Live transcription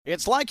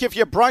It's like if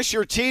you brush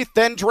your teeth,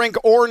 then drink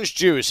orange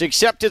juice,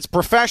 except it's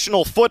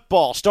professional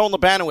football. Stone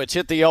Lebanowitz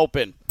hit the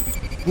open.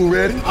 Who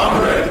ready?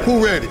 I'm ready.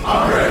 Who ready?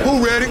 I'm ready.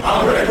 Who ready?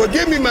 I'm ready. Well,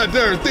 give me my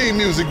darn theme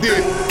music,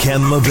 dude. Ken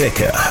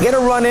LaVicka. Get a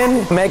run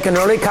in, make an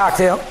early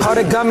cocktail, cut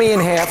a gummy in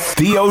half.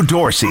 Theo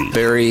Dorsey.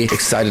 Very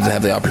excited to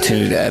have the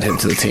opportunity to add him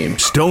to the team.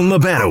 Stone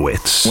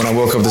Lebanowitz. When I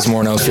woke up this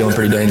morning, I was feeling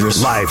pretty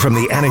dangerous. Live from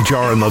the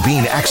Anajar and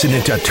Levine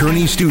Accident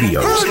Attorney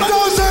Studios. It doesn't matter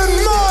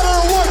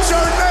what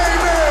your name is.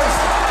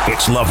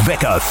 It's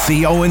LaVicka,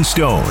 Theo, and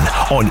Stone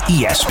on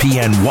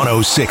ESPN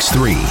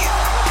 106.3.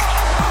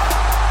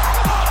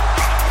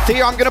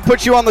 Theo, I'm going to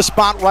put you on the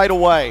spot right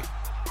away.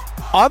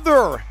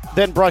 Other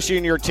than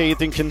brushing your teeth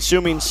and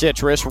consuming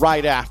citrus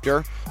right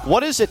after,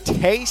 what is a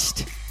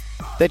taste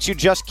that you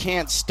just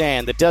can't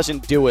stand, that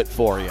doesn't do it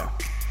for you?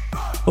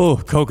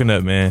 Oh,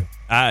 coconut, man.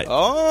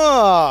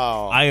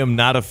 I am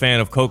not a fan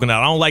of coconut.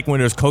 I don't like when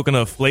there's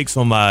coconut flakes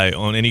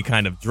on any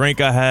kind of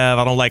drink I have.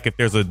 I don't like if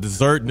there's a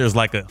dessert and there's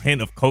like a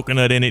hint of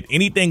coconut in it.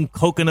 Anything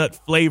coconut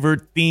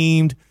flavored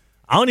themed.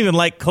 I don't even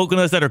like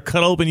coconuts that are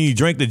cut open and you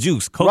drink the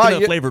juice.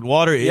 Coconut-flavored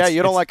water.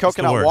 You don't like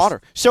coconut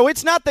water. So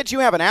it's not that you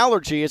have an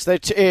allergy. It's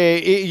that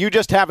you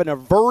just have an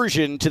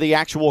aversion to the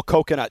actual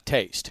coconut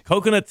taste.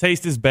 Coconut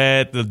taste is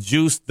bad. The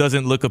juice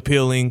doesn't look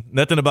appealing.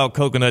 Nothing about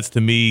coconuts to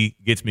me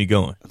gets me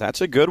going.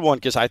 That's a good one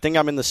because I think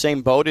I'm in the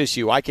same boat as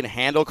you. I can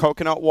handle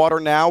coconut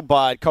water now,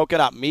 but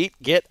coconut meat,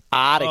 get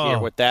out of here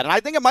with that. And I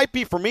think it might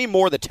be for me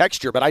more the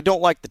texture, but I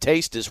don't like the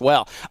taste as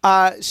well.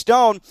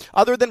 Stone,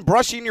 other than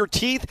brushing your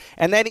teeth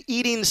and then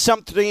eating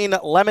something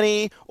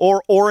lemony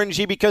or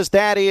orangey, because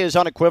that is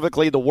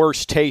unequivocally the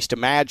worst taste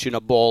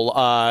imaginable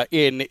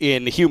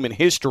in human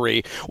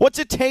history. What's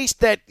a taste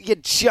that you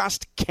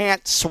just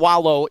can't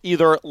swallow,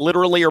 either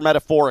literally or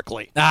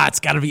metaphorically?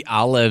 It's got to be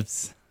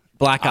olives.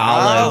 Black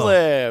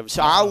olives.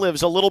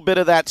 Olives, a little bit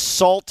of that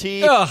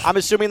salty. Ugh. I'm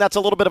assuming that's a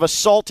little bit of a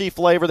salty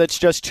flavor that's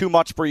just too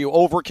much for you,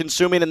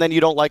 over-consuming, and then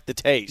you don't like the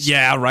taste.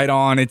 Yeah, right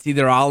on. It's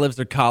either olives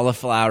or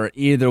cauliflower.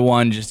 Either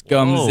one just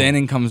comes in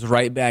and comes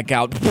right back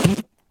out.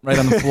 Right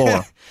on the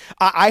floor.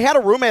 I had a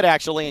roommate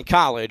actually in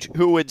college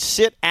who would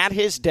sit at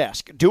his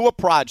desk, do a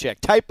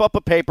project, type up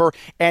a paper,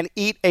 and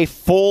eat a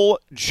full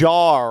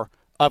jar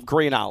of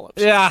green olives.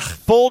 Yeah.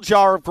 Full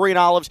jar of green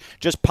olives,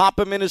 just pop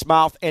them in his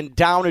mouth and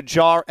down a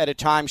jar at a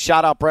time.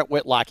 Shout out Brent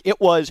Whitlock. It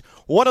was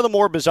one of the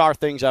more bizarre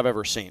things I've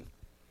ever seen.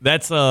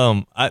 That's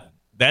going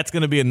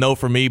to be a no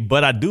for me,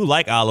 but I do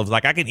like olives.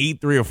 Like I can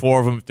eat 3 or 4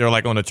 of them if they're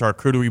like on a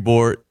charcuterie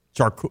board.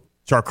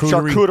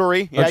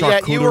 Charcuterie. Yeah,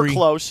 you were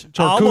close.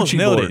 I almost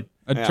nailed it.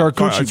 A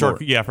charcuterie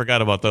board. Yeah, I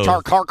forgot about those.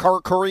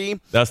 Charcuterie.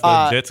 That's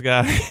the Jets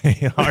guy.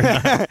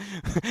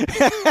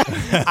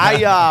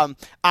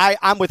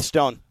 I'm with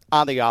Stone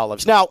on the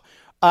olives. Now,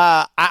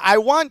 I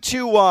want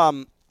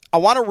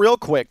to real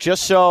quick,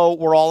 just so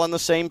we're all on the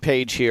same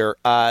page here.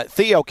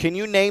 Theo, can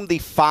you name the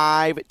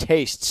 5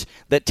 tastes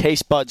that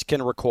taste buds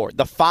can record?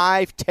 The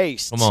 5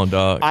 tastes Come on,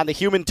 dog. on the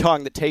human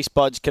tongue that taste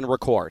buds can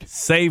record.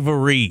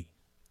 Savory.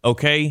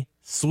 Okay.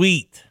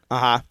 Sweet.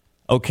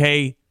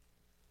 Okay.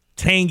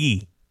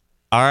 Tangy.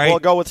 All right. We'll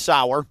go with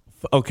sour.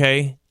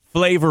 Okay.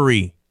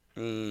 Flavory.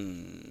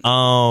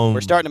 We're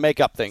starting to make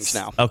up things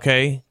now.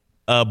 Okay.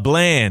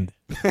 Bland.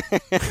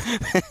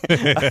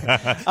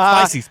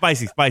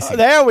 Spicy.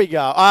 There we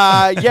go.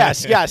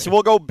 Yes.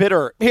 We'll go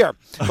bitter. Here,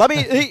 let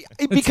me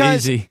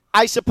because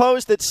I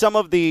suppose that some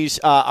of these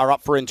are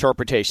up for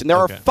interpretation. There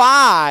are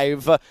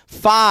five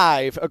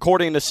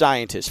according to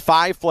scientists.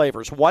 5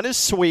 flavors. One is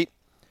sweet.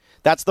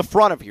 That's the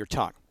front of your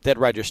tongue that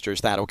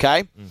registers that,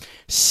 okay?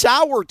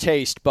 Sour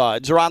taste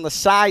buds are on the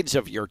sides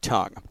of your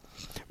tongue.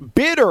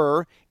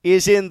 Bitter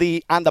is on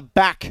the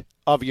back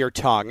of your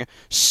tongue.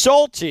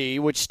 Salty,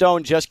 which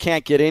Stone just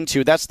can't get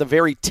into, that's the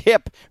very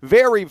tip,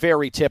 very,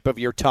 very tip of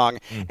your tongue.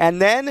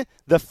 And then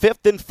the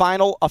 5th and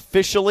final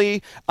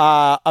officially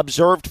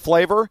observed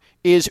flavor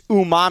is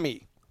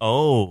umami.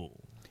 Oh.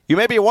 You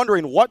may be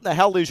wondering, what the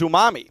hell is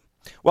umami?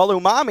 Well,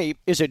 umami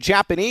is a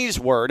Japanese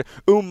word.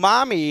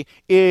 Umami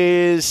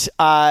is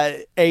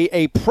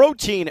a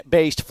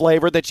protein-based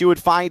flavor that you would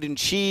find in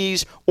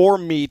cheese or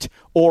meat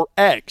or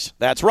eggs.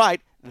 That's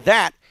right.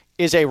 That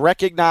is a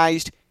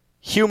recognized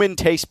human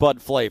taste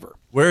bud flavor.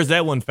 Where is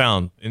that one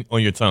found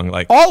on your tongue?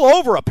 Like all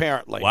over,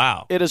 apparently.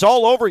 Wow. It is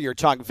all over your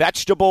tongue.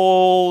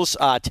 Vegetables,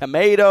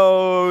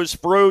 tomatoes,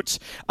 fruits.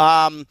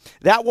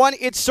 That one,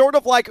 it's sort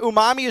of like,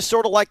 umami is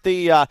sort of like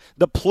the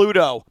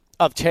Pluto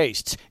of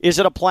tastes. Is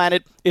it a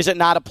planet? Is it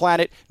not a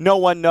planet? No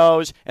one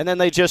knows. And then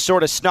they just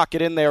sort of snuck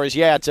it in there as,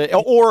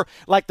 or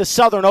like the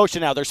Southern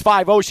Ocean now. There's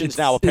 5 oceans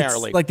now,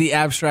 apparently. It's like the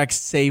abstract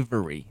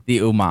savory, the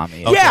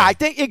umami. Okay. Yeah, I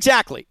think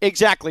exactly.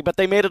 But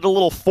they made it a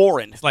little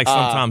foreign. It's like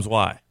sometimes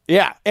why.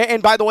 Yeah.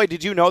 And by the way,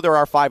 did you know there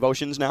are 5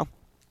 oceans now?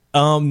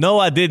 No,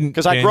 I didn't.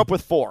 Because I grew up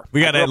with 4.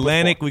 We got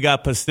Atlantic, we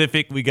got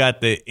Pacific, we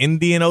got the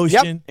Indian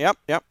Ocean. Yep.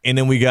 And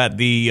then we got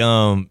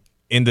the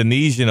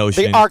Indonesian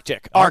Ocean. The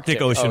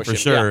Arctic Ocean for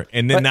sure. Yeah.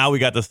 And then now we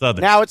got the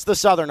Southern. Now it's the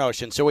Southern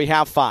Ocean, so we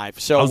have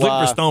 5. So I was looking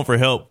for Stone for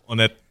help on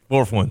that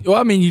 4th one. Well,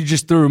 I mean, you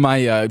just threw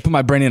put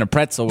my brain in a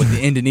pretzel with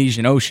the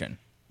Indonesian Ocean.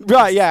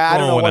 Right, yeah, I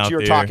don't know what you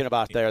were talking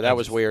about there. That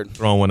was weird.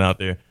 Throwing one out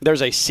there.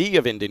 There's a sea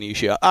of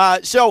Indonesia.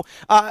 So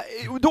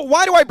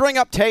why do I bring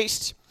up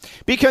taste?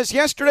 Because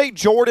yesterday,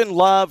 Jordan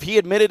Love, he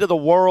admitted to the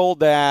world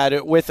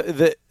that with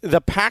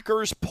the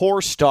Packers'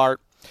 poor start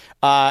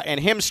and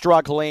him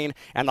struggling,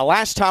 and the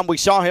last time we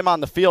saw him on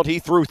the field, he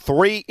threw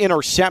 3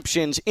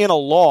 interceptions in a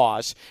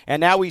loss, and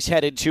now he's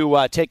headed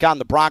to take on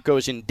the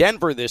Broncos in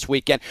Denver this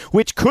weekend,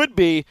 which could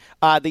be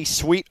the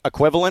sweet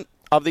equivalent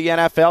of the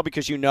NFL,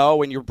 because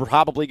and you're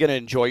probably going to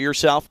enjoy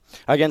yourself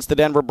against the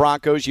Denver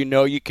Broncos.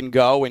 You can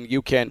go and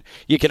you can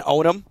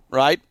own them,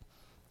 right?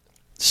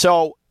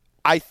 So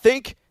I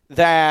think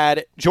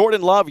that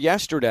Jordan Love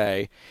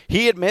yesterday,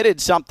 he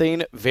admitted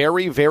something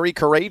very, very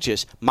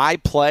courageous. My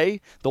play,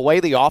 the way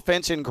the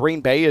offense in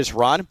Green Bay is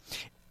run,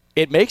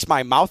 it makes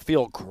my mouth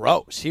feel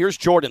gross. Here's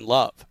Jordan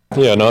Love.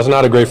 Yeah, no, it's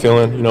not a great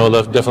feeling.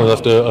 Definitely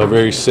left a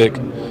very sick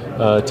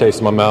taste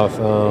in my mouth,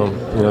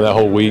 that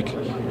whole week.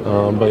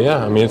 But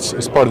yeah, I mean,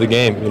 it's part of the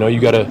game. You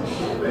got to.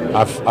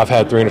 I've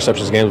had 3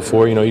 interceptions games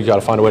before. You got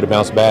to find a way to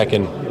bounce back,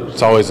 and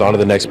it's always on to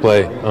the next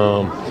play.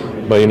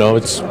 But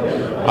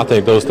I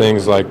think those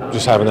things, like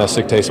just having that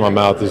sick taste in my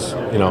mouth, is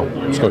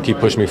just going to keep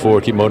pushing me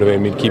forward, keep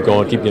motivating me to keep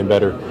going, keep getting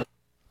better.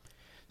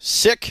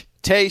 Sick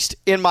taste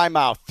in my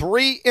mouth.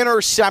 3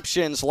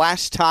 interceptions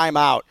last time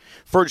out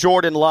for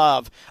Jordan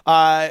Love.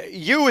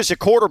 You as a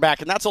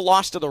quarterback, and that's a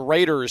loss to the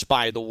Raiders,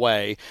 by the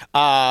way.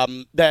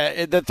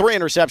 The 3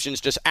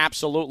 interceptions just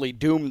absolutely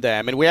doomed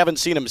them, and we haven't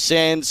seen him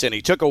since, and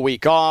he took a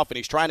week off, and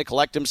he's trying to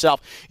collect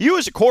himself. You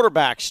as a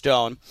quarterback,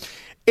 Stone,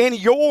 in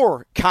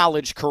your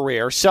college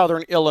career,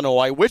 Southern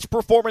Illinois, which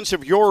performance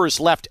of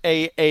yours left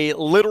a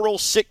literal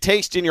sick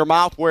taste in your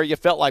mouth where you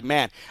felt like,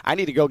 man, I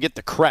need to go get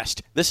the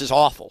crest? This is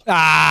awful.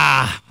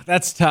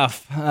 That's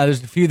tough.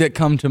 There's a few that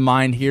come to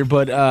mind here,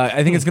 but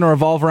I think it's going to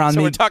revolve around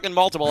So we're talking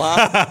multiple,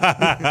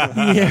 huh?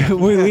 Yeah,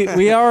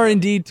 we are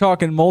indeed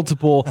talking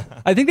multiple.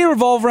 I think they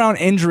revolve around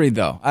injury,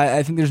 though.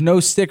 I think there's no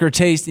sicker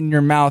taste in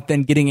your mouth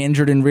than getting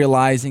injured and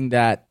realizing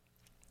that,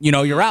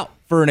 you're out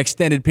for an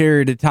extended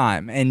period of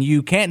time, and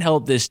you can't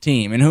help this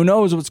team. And who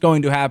knows what's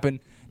going to happen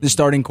the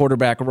starting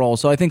quarterback role.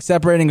 So I think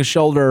separating a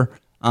shoulder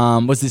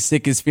was the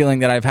sickest feeling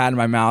that I've had in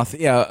my mouth.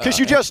 Yeah, because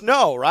you just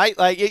know, right?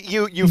 Like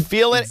you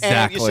feel it, exactly.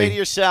 And you say to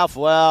yourself,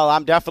 "Well,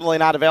 I'm definitely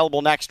not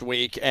available next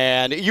week,"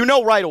 and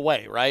right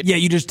away, right? Yeah,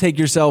 you just take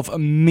yourself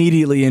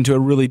immediately into a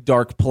really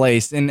dark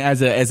place. And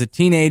as a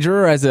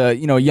teenager, as a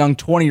young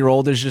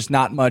 20-year-old, there's just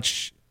not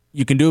much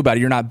you can do about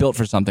it. You're not built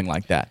for something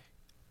like that.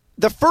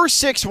 The first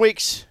 6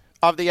 weeks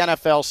of the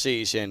NFL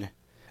season,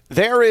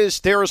 there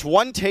is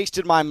one taste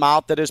in my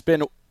mouth that has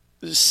been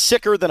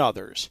sicker than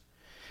others,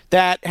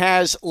 that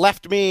has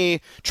left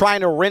me trying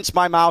to rinse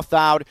my mouth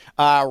out,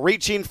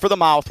 reaching for the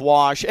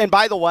mouthwash. And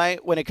by the way,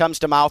 when it comes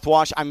to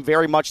mouthwash, I'm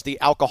very much the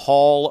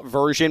alcohol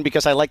version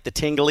because I like the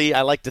tingly.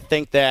 I like to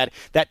think that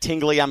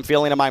tingly I'm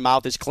feeling in my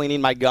mouth is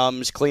cleaning my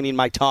gums, cleaning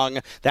my tongue,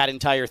 that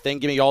entire thing.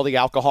 Give me all the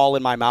alcohol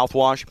in my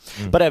mouthwash.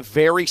 But a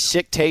very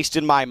sick taste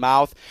in my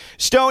mouth.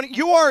 Stone,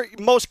 you are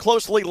most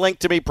closely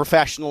linked to me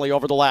professionally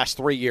over the last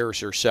 3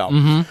 years or so.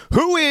 Mm-hmm.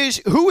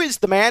 Who is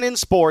the man in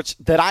sports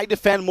that I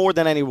defend more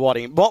than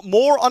anybody?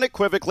 More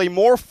unequivocally,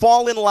 more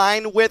fall in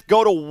line with,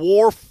 go to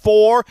war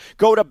for,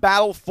 go to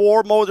battle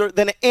for, more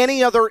than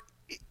any other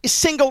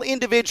single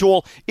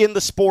individual in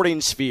the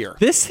sporting sphere?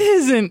 This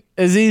isn't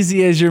as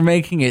easy as you're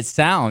making it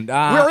sound.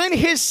 We're in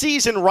his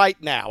season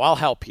right now. I'll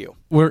help you.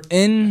 We're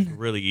in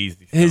really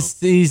easy his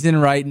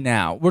season right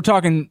now. We're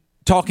talking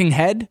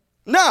head?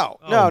 No.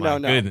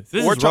 Goodness.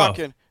 We're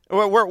talking.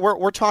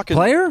 We're talking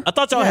player. I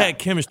thought y'all had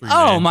chemistry.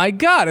 Oh man. my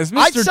God! It's Mr.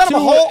 I'd set him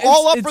Tua.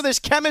 all up for this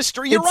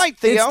chemistry. You're right,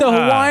 Theo. It's the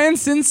Hawaiian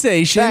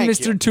sensation,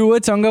 Mr.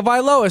 Tua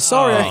Tagovailoa.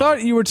 Sorry, I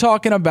thought you were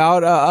talking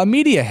about a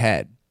media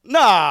head.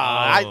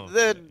 No,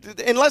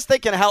 unless they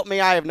can help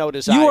me, I have no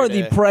desire. You are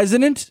the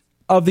president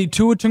of the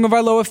Tua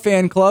Tagovailoa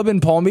fan club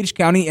in Palm Beach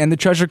County and the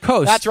Treasure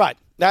Coast.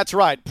 That's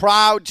right.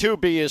 Proud to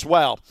be as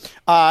well.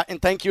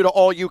 And thank you to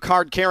all you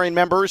card-carrying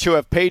members who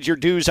have paid your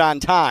dues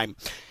on time.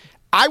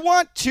 I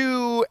want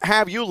to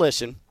have you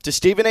listen to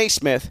Stephen A.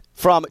 Smith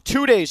from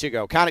 2 days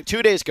ago. Count it,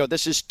 2 days ago.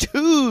 This is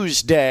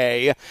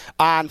Tuesday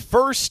on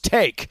First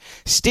Take.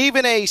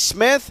 Stephen A.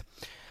 Smith,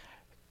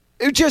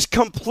 just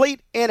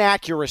complete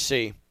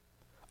inaccuracy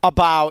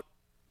about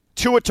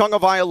Tua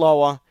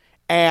Tagovailoa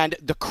and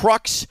the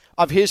crux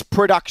of his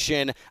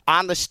production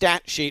on the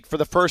stat sheet for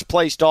the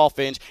first-place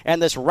Dolphins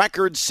and this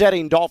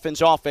record-setting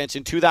Dolphins offense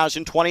in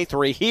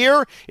 2023.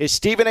 Here is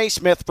Stephen A.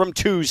 Smith from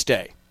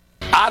Tuesday.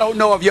 I don't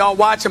know if y'all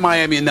watching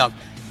Miami enough.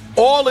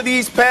 All of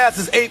these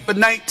passes, 8 for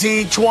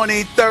 19,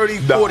 20, 30,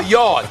 40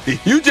 yards.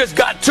 You just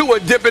got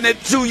Tua dipping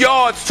it 2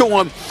 yards to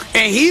him,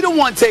 and he the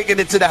one taking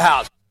it to the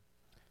house.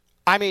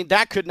 I mean,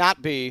 that could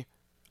not be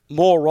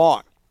more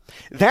wrong.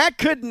 That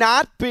could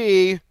not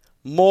be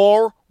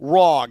more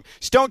wrong.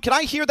 Stone, can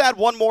I hear that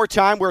one more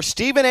time where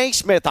Stephen A.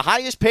 Smith, the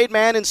highest paid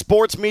man in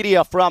sports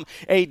media from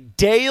a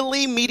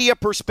daily media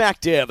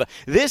perspective,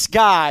 this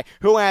guy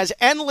who has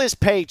endless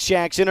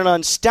paychecks and an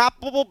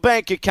unstoppable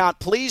bank account,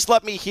 please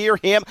let me hear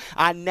him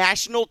on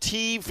national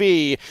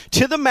TV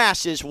to the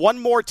masses one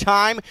more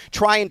time,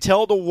 try and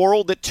tell the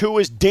world that Tua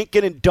is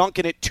dinking and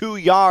dunking at 2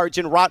 yards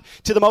and route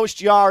to the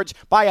most yards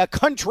by a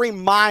country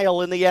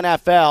mile in the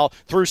NFL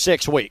through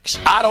 6 weeks.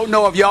 I don't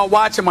know if y'all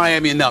watching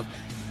Miami enough.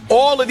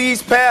 All of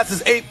these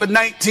passes 8 for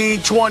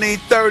 19, 20,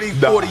 30,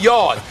 40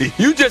 yards.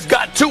 You just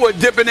got Tua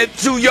dipping it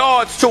 2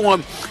 yards to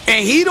him,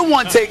 and he the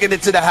one taking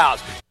it to the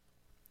house.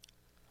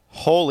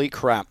 Holy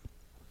crap.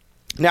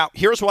 Now,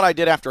 here's what I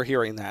did after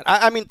hearing that.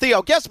 I mean,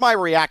 Theo, guess my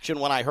reaction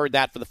when I heard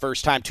that for the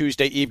first time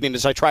Tuesday evening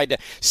as I tried to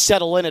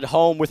settle in at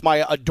home with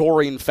my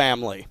adoring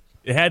family.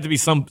 It had to be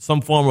some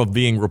form of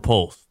being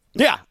repulsed.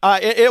 Yeah,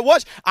 it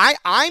was.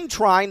 I'm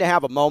trying to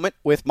have a moment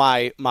with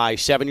my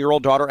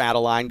 7-year-old daughter,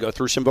 Adeline, go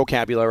through some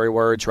vocabulary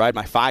words, right?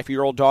 My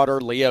 5-year-old daughter,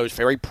 Leo, is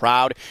very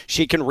proud.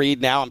 She can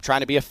read now. I'm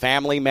trying to be a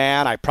family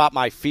man. I prop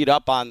my feet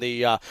up on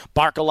the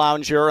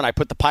Barcalounger, and I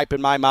put the pipe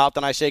in my mouth,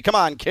 and I say, come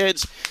on,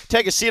 kids,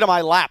 take a seat on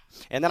my lap.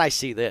 And then I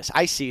see this.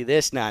 I see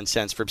this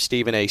nonsense from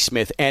Stephen A.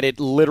 Smith, and it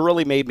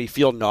literally made me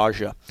feel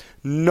nausea.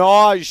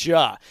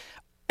 Nausea.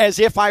 As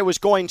if I was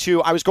going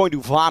to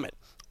vomit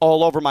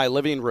all over my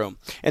living room.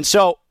 And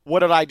so what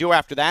did I do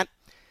after that?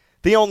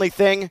 The only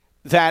thing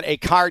that a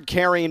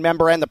card-carrying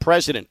member and the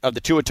president of the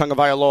Tua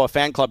Tagovailoa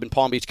fan club in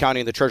Palm Beach County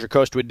and the Treasure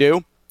Coast would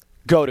do,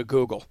 go to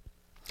Google.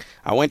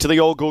 I went to the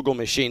old Google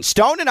machine.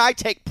 Stone and I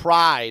take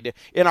pride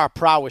in our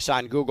prowess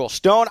on Google.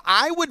 Stone,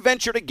 I would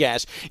venture to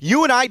guess,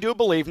 you and I do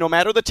believe, no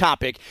matter the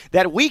topic,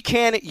 that we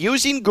can,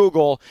 using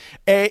Google,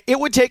 it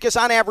would take us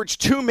on average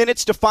 2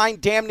 minutes to find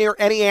damn near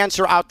any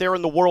answer out there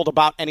in the world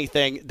about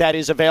anything that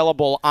is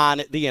available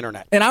on the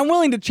internet. And I'm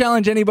willing to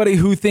challenge anybody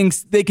who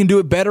thinks they can do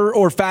it better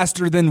or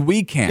faster than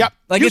we can. Yep.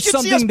 Like, you it's should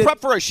something see us prep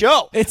for a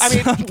show.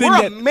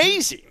 We're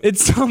amazing.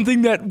 It's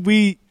something that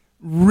we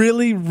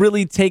really,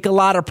 really take a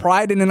lot of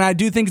pride in, and I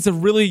do think it's a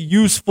really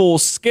useful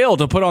skill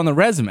to put on the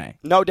resume.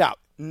 No doubt.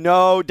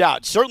 No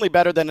doubt. Certainly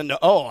better than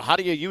how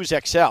do you use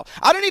Excel?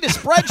 I don't need a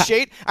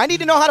spreadsheet. I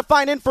need to know how to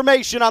find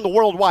information on the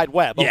World Wide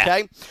Web,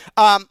 okay?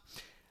 Yeah.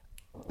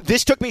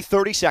 This took me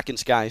 30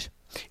 seconds, guys.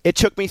 It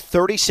took me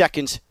 30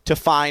 seconds to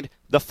find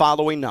the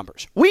following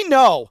numbers. We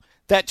know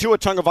that Tua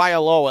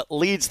Tagovailoa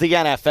leads the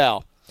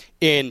NFL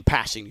in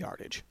passing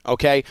yardage,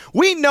 okay?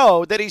 We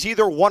know that he's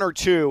either 1 or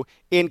 2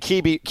 in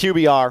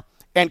QBR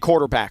and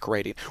quarterback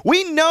rating.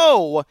 We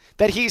know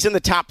that he's in the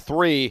top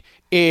 3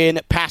 in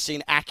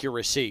passing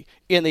accuracy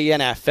in the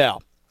NFL.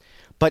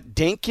 But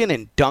dinking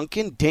and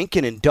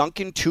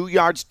dunking, 2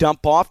 yards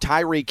dump off,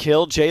 Tyreek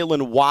Hill,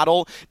 Jalen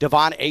Waddle,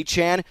 Devon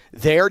Achane,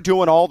 they're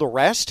doing all the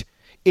rest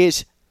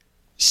is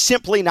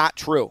simply not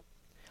true.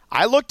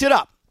 I looked it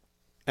up,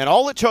 and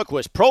all it took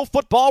was Pro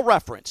Football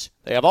Reference.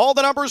 They have all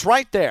the numbers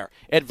right there.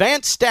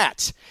 Advanced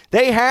stats.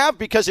 They have,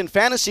 because in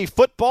fantasy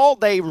football,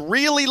 they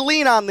really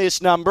lean on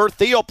this number.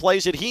 Theo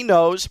plays it. He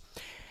knows.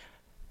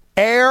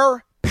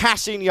 Air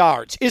passing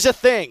yards is a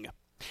thing.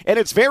 And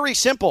it's very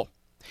simple.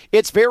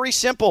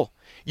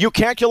 You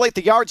calculate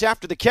the yards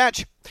after the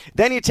catch.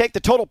 Then you take the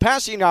total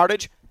passing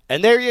yardage,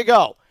 and there you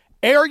go.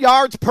 Air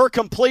yards per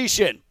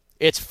completion.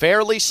 It's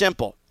fairly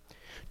simple.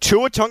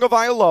 Tua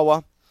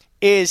Tagovailoa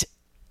is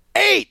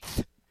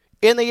 8th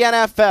in the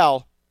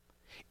NFL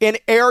in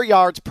air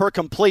yards per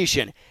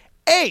completion.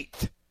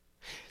 8th.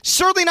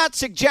 Certainly not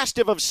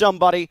suggestive of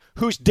somebody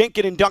who's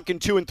dinking and dunking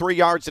 2 and 3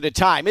 yards at a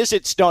time, is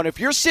it, Stone? If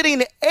you're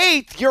sitting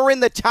 8th, you're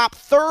in the top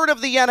third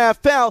of the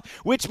NFL,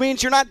 which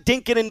means you're not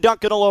dinking and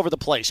dunking all over the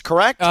place,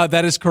 correct?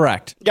 That is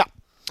correct. Yeah.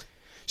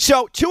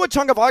 So, Tua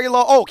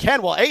Tagovailoa,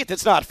 8th,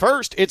 it's not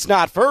first.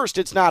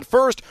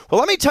 Well,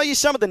 let me tell you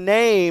some of the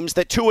names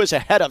that Tua's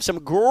ahead of. Some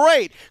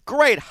great,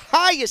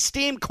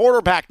 high-esteemed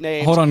quarterback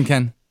names. Hold on,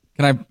 Ken.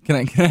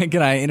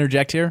 Can I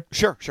interject here?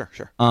 Sure.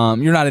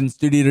 You're not in the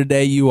studio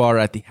today. You are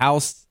at the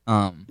house.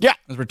 Yeah.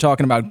 As we're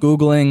talking about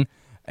Googling,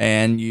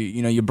 and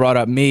you brought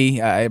up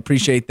me. I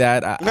appreciate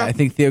that. I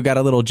think Theo got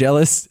a little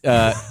jealous. Is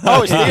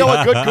Theo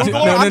a good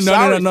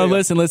Googler? No.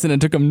 Listen.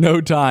 It took him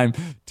no time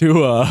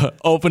to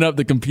open up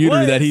the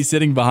computer that he's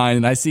sitting behind,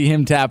 and I see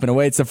him tapping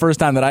away. It's the first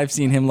time that I've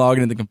seen him log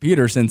into the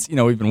computer since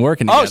we've been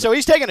working together. Oh, so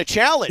he's taking a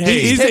challenge.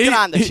 He's taking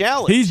on the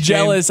challenge. He's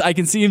jealous. I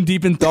can see him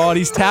deep in thought.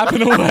 He's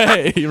tapping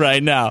away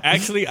right now.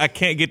 Actually, I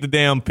can't get the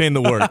damn pen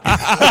to work. He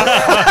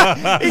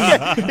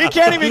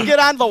can't even get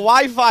on the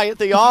Wi-Fi at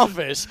the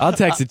office. I'll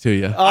text it to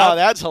you. Oh,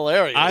 that's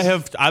hilarious.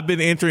 I've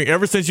been entering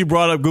ever since you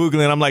brought up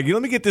Googling. I'm like, let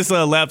me get this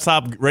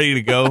laptop ready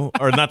to go,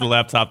 or not the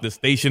laptop, the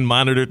station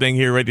monitor thing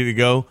here ready to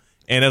go.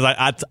 And as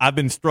I've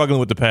been struggling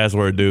with the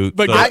password, dude.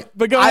 But go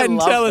ahead and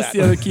tell us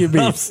the other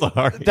QBs. I'm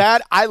sorry.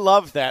 I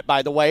love that,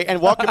 by the way. And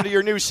welcome to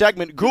your new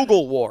segment,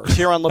 Google Wars,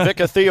 here on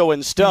LaVicka, Theo,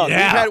 and Stone.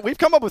 Yeah. We've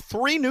come up with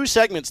 3 new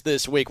segments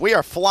this week. We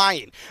are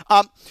flying.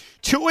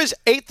 Tua is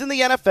 8th in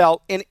the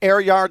NFL in air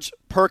yards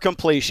per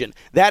completion.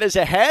 That is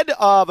ahead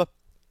of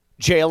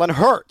Jalen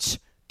Hurts,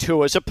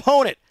 Tua's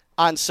opponent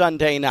on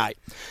Sunday night.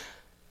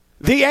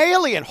 The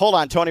alien. Hold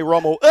on, Tony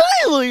Romo.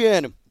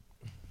 Alien.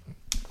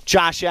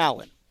 Josh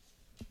Allen.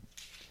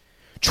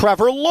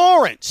 Trevor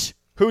Lawrence,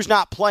 who's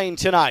not playing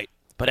tonight.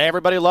 But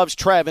everybody loves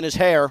Trev and his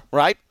hair,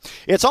 right?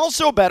 It's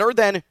also better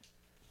than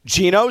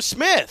Geno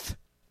Smith,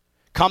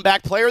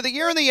 comeback player of the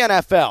year in the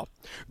NFL.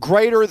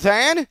 Greater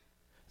than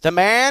the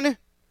man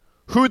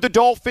who the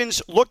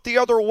Dolphins looked the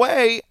other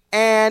way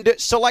and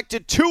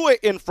selected Tua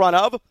in front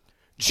of,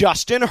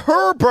 Justin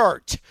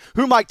Herbert,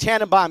 who Mike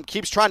Tannenbaum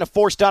keeps trying to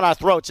force down our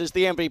throats as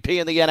the MVP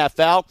in the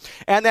NFL.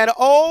 And then,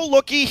 oh,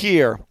 looky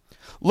here.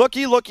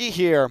 Looky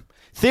here.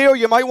 Theo,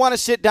 you might want to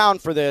sit down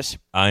for this.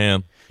 I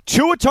am.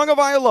 Tua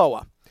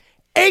Tagovailoa,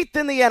 8th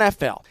in the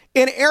NFL.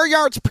 In air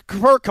yards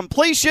per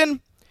completion,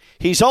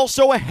 he's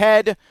also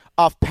ahead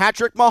of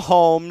Patrick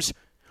Mahomes,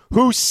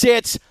 who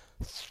sits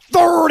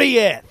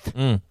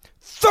 30th.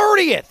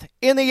 30th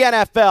in the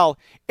NFL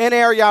in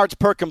air yards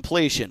per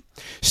completion.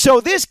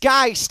 So this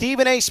guy,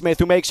 Stephen A. Smith,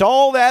 who makes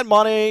all that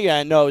money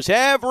and knows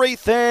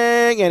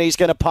everything, and he's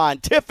going to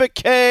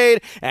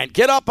pontificate and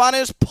get up on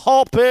his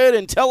pulpit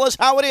and tell us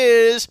how it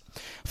is,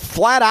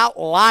 flat out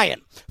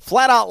lying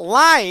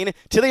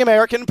to the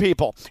American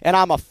people. And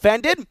I'm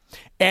offended,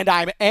 and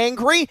I'm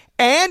angry,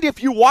 and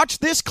if you watch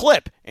this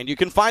clip, and you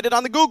can find it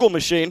on the Google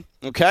machine,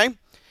 okay?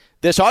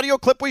 This audio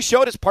clip we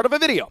showed is part of a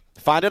video.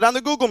 Find it on the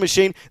Google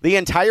machine. The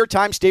entire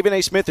time Stephen A.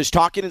 Smith is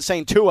talking and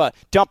saying Tua,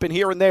 dumping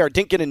here and there,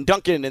 dinking and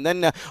dunking, and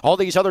then all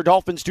these other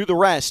Dolphins do the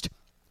rest.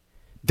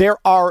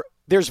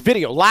 There's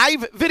video,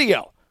 live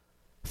video,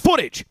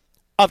 footage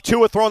of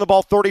Tua throwing the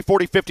ball 30,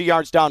 40, 50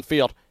 yards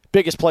downfield.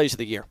 Biggest plays of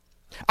the year.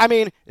 I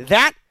mean,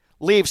 that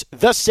leaves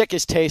the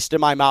sickest taste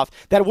in my mouth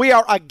that we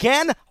are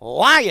again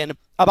lying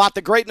about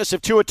the greatness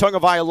of Tua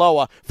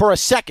Tagovailoa for a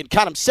second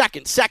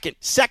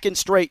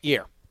straight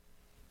year.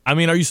 I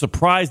mean, are you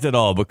surprised at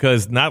all?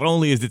 Because not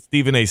only is it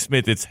Stephen A.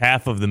 Smith, it's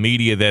half of the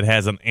media that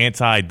has an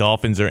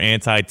anti-Dolphins or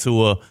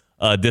anti-Tua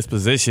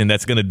disposition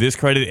that's going to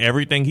discredit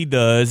everything he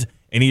does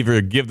and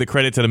either give the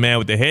credit to the man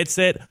with the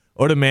headset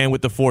or the man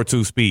with the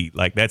 4.2 speed.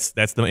 Like, that's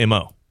the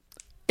MO.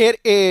 It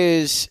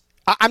is.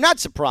 I'm not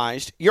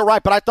surprised. You're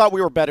right, but I thought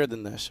we were better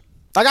than this.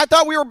 I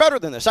thought we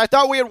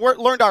had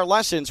learned our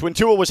lessons. When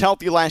Tua was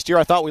healthy last year,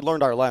 I thought we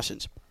learned our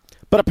lessons.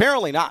 But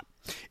apparently not.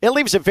 It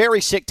leaves a very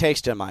sick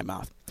taste in my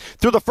mouth.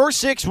 Through the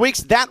first 6 weeks,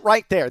 that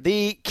right there,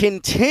 the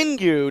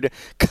continued,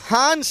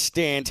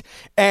 constant,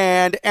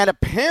 and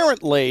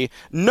apparently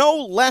no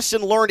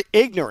lesson learned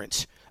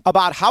ignorance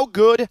about how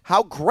good,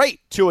 how great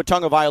Tua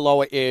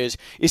Tagovailoa is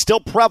still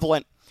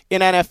prevalent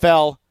in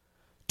NFL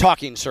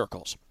talking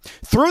circles.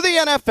 Through the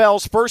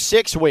NFL's first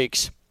 6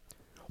 weeks,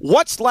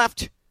 what's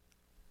left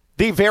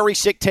the very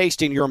sick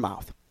taste in your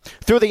mouth?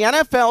 Through the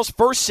NFL's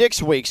first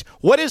 6 weeks,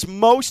 what is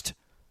most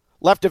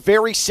left a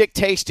very sick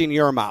taste in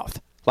your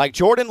mouth? Like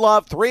Jordan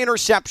Love, 3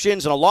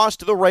 interceptions and a loss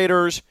to the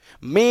Raiders.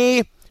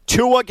 Me,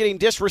 Tua getting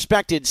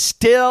disrespected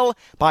still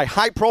by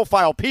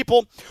high-profile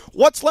people.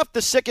 What's left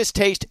the sickest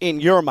taste in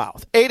your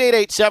mouth?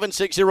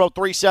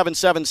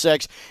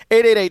 888-760-3776.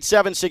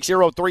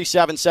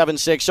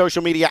 888-760-3776.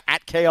 Social media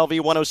at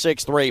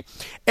KLV1063.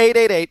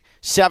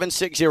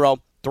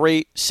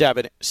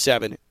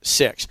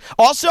 888-760-3776.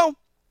 Also,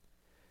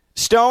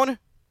 Stone,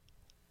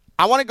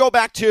 I want to go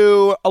back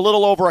to a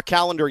little over a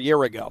calendar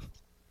year ago.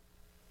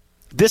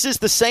 This is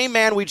the same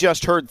man we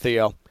just heard,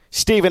 Theo,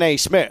 Stephen A.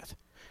 Smith.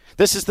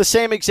 This is the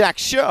same exact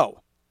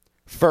show,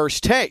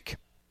 First Take.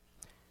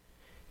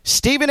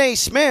 Stephen A.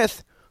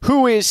 Smith,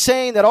 who is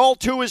saying that all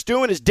Tua is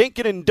doing is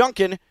dinking and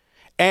dunking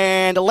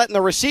and letting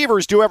the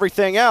receivers do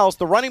everything else,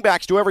 the running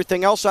backs do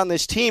everything else on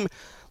this team.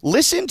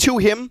 Listen to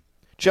him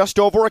just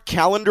over a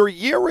calendar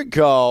year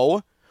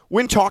ago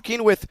when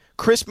talking with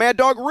Chris Mad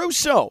Dog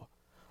Russo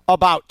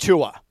about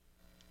Tua.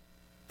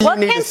 What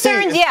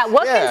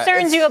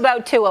concerns you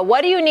about Tua?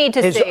 What do you need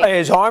to see?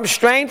 His arm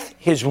strength,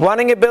 his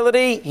running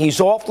ability. He's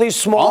awfully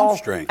small. Arm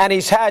strength. And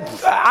he's had,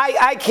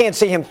 I can't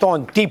see him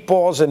throwing deep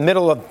balls in the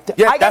middle of.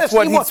 Yeah, that's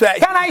what he's saying.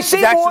 Can I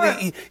see more?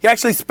 He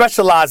actually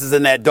specializes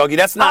in that, Dougie.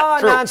 That's not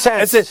true.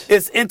 Nonsense.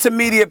 His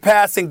intermediate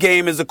passing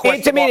game is a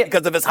question mark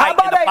because of his height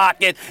in the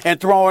pocket and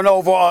throwing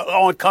over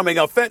oncoming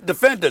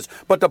defenders.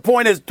 But the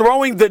point is,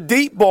 throwing the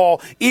deep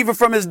ball, even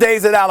from his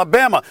days at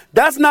Alabama,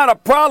 that's not a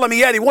problem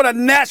he had. He won a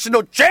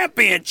national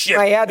championship.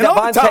 I had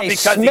Devontae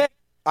Smith.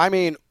 I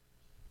mean,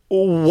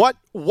 what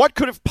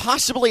could have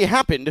possibly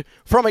happened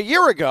from a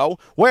year ago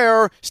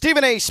where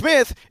Stephen A.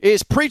 Smith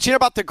is preaching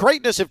about the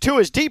greatness of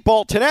Tua's deep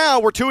ball to now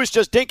where Tua's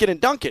just dinking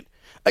and dunking?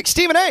 Like,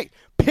 Stephen A.,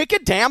 pick a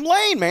damn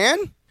lane,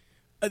 man.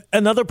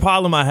 Another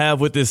problem I have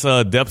with this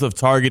depth of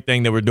target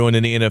thing that we're doing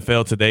in the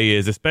NFL today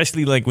is,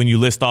 especially like when you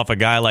list off a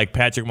guy like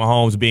Patrick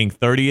Mahomes being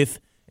 30th,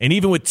 and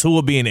even with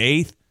Tua being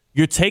 8th,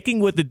 you're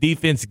taking what the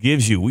defense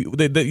gives you.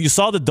 You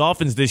saw the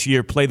Dolphins this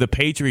year play the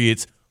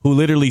Patriots, who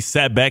literally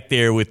sat back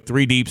there with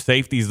 3 deep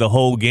safeties the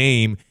whole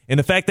game. And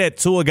the fact that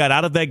Tua got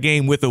out of that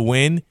game with a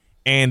win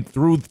and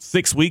through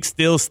 6 weeks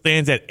still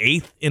stands at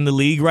 8th in the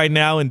league right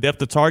now in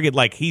depth of target,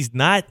 like he's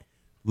not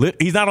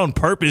on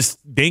purpose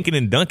dinking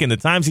and dunking. The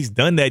times he's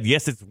done that,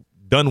 yes, it's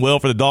done well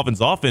for the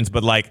Dolphins offense,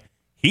 but like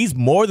he's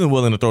more than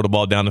willing to throw the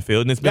ball down the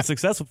field, and it's been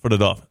successful for the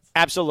Dolphins.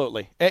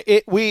 Absolutely.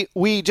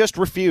 We just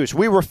refuse.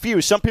 We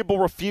refuse. Some people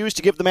refuse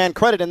to give the man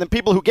credit, and then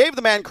people who gave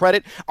the man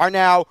credit are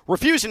now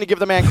refusing to give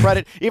the man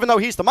credit, even though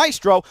he's the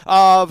maestro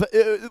of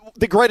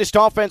the greatest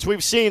offense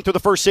we've seen through the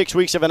first 6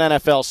 weeks of an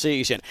NFL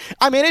season.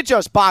 I mean, it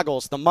just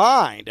boggles the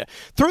mind.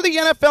 Through the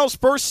NFL's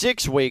first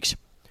 6 weeks,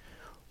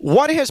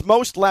 what has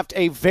most left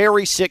a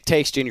very sick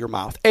taste in your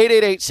mouth?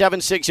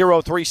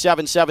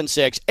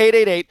 888-760-3776.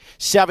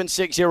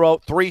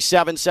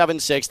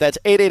 888-760-3776. That's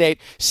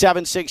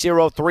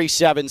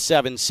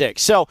 888-760-3776.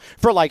 So,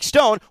 for like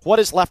Stone, what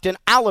has left an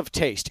olive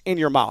taste in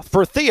your mouth?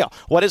 For Theo,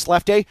 what has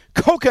left a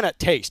coconut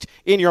taste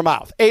in your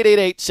mouth?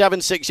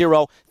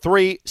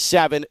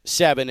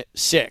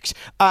 888-760-3776.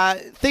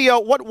 Theo,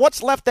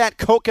 what's left that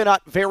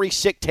coconut very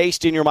sick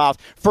taste in your mouth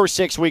for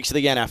 6 weeks of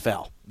the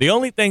NFL? The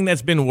only thing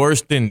that's been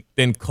worse than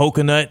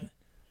coconut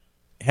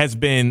has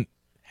been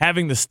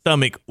having the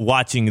stomach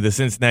watching the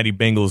Cincinnati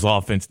Bengals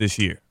offense this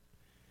year.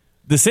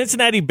 The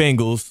Cincinnati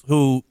Bengals,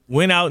 who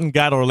went out and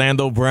got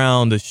Orlando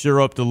Brown to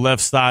shore up the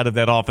left side of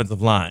that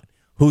offensive line,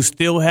 who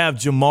still have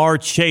Jamar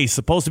Chase,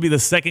 supposed to be the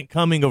second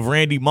coming of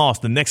Randy Moss,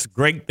 the next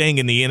great thing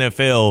in the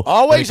NFL.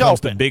 Always when it comes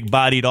open. to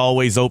big-bodied,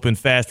 always open,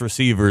 fast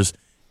receivers.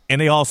 And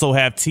they also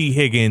have T.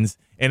 Higgins,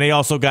 and they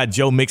also got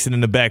Joe Mixon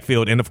in the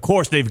backfield. And, of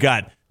course, they've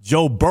got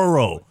Joe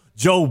Burrow,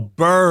 Joe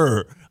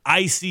Burr,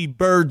 Icy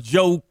Bird,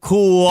 Joe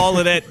Cool, all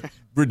of that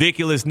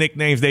ridiculous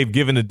nicknames they've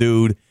given the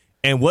dude.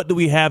 And what do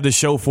we have to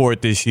show for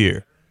it this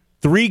year?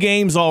 3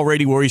 games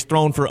already where he's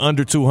thrown for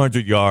under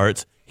 200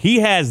 yards. He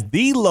has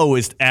the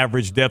lowest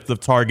average depth of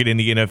target in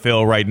the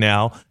NFL right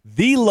now,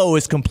 the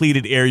lowest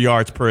completed air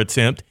yards per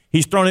attempt.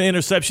 He's thrown an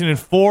interception in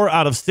 4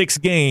 out of 6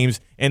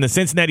 games, and the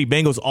Cincinnati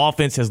Bengals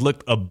offense has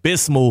looked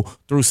abysmal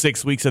through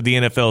 6 weeks of the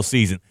NFL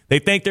season. They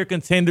think they're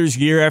contenders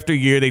year after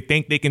year. They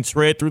think they can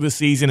shred through the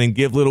season and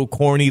give little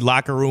corny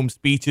locker room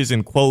speeches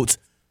and quotes,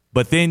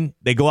 but then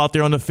they go out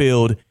there on the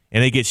field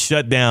and they get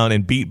shut down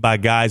and beat by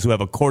guys who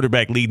have a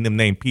quarterback leading them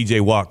named P.J.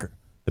 Walker.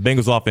 The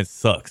Bengals offense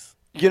sucks.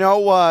 You know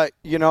what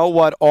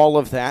all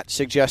of that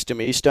suggests to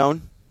me,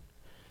 Stone?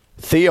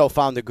 Theo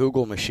found the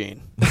Google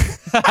machine.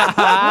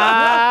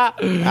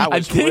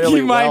 I think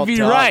you might be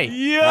right.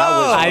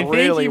 I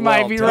think you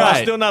might be right.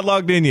 I'm still not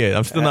logged in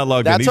yet.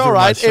 That's all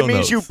right. It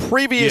means you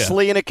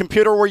previously in a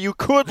computer where you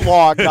could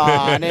log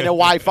on and a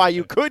Wi-Fi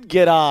you could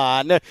get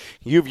on,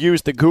 you've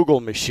used the Google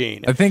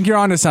machine. I think you're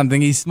onto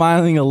something. He's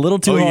smiling a little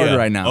too hard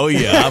right now. Oh,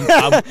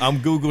 yeah. I'm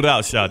Googled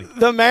out, Shotty.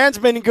 The man's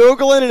been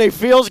Googling, and he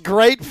feels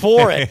great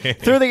for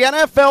it. Through the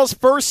NFL's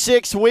first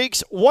 6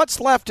 weeks, what's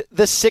left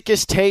the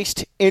sickest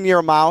taste in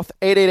your mouth?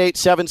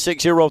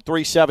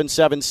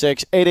 888-760-3776.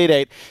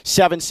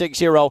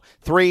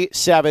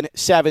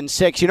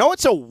 888-760-3776. You know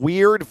what's a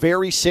weird,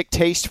 very sick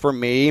taste for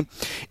me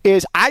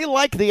is I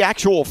like the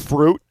actual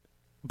fruit,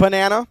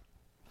 banana.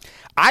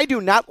 I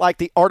do not like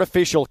the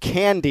artificial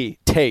candy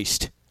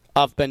taste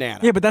of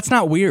banana. Yeah, but that's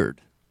not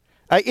weird.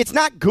 It's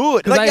not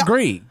good. I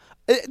agree.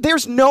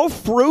 There's no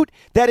fruit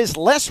that is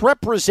less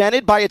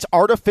represented by its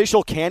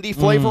artificial candy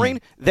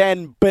flavoring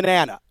than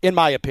banana, in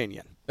my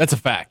opinion. That's a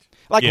fact.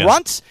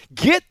 Runts,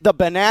 get the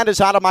bananas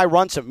out of my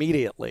Runts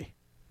immediately.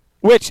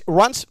 Which,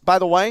 Runts, by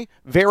the way,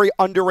 very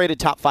underrated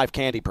top 5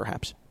 candy,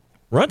 perhaps.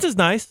 Runts is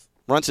nice.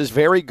 Runts is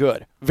very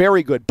good.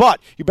 Very good. But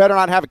you better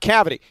not have a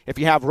cavity if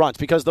you have Runts,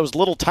 because those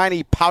little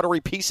tiny powdery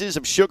pieces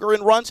of sugar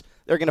in Runts,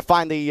 they're going to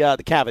find the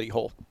cavity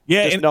hole.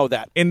 Yeah, Just know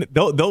that. And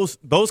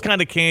those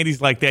kind of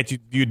candies like that,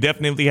 you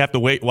definitely have to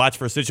watch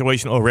for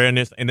situational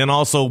awareness. And then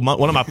also,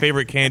 one of my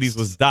favorite candies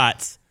was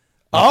Dots.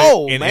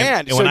 So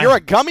you're a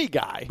gummy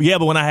guy. Yeah,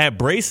 but when I had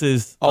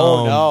braces,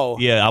 no.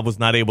 Yeah, I was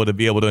not able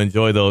to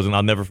enjoy those, and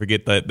I'll never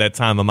forget that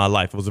time of my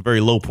life. It was a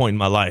very low point in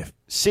my life.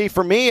 See,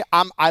 for me,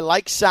 I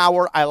like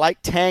sour, I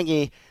like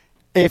tangy.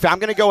 If I'm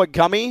going to go a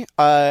gummy,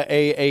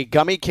 a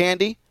gummy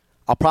candy,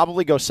 I'll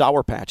probably go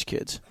Sour Patch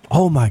Kids.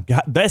 Oh my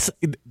God,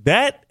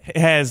 that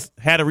has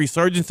had a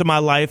resurgence in my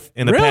life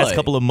in the past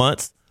couple of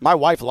months. My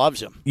wife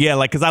loves them. Yeah,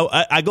 because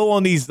I go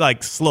on these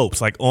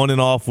slopes, on and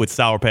off with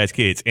Sour Patch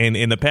Kids, and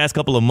in the past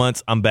couple of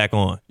months, I'm back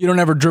on. You don't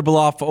ever dribble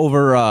off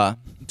over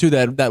to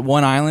that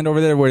one island over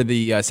there where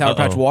the Sour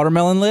Patch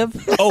Watermelon live?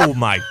 Oh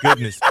my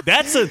goodness,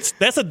 that's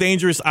a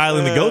dangerous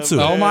island to go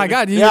to. Oh my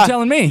God, you're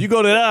telling me. You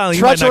go to that island,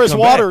 treacherous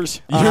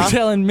waters. You're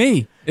telling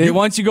me.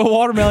 Once you go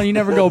watermelon, you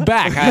never go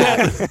back.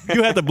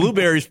 You had the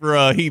blueberries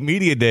for Heat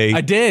Media Day.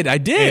 I did.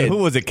 And who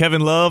was it?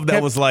 Kevin Love?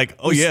 That was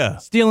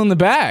stealing the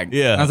bag.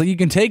 Yeah. I was like, you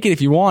can take it if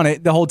you want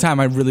it. The whole time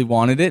I really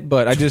wanted it,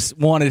 but I just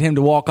wanted him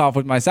to walk off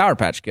with my Sour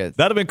Patch Kids.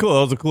 That'd have been cool.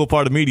 That was a cool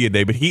part of Media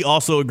Day. But he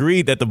also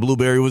agreed that the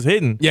blueberry was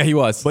hidden. Yeah, he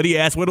was. But he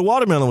asked where the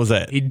watermelon was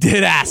at. He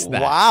did ask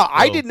that. Wow.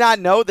 I did not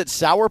know that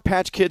Sour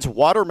Patch Kids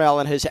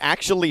watermelon has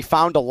actually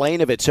found a lane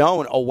of its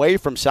own away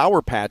from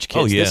Sour Patch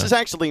Kids. Oh, yeah. This is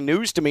actually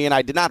news to me, and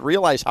I did not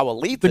realize how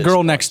elite the this girl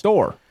was. next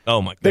door.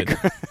 Oh, my goodness.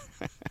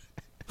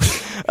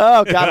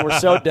 Oh, God, we're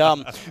so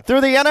dumb.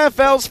 Through the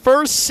NFL's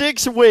first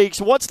 6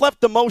 weeks, what's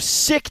left the most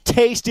sick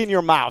taste in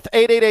your mouth?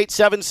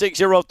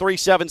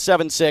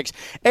 888-760-3776.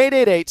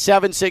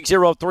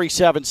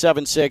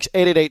 888-760-3776.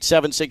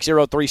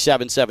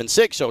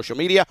 888-760-3776. Social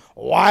media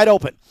wide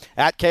open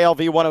at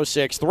KLV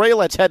 106.3.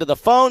 Let's head to the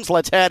phones.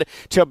 Let's head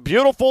to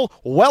beautiful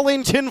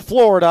Wellington,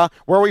 Florida,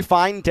 where we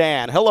find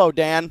Dan. Hello,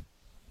 Dan.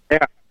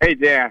 Yeah. Hey,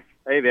 Dan.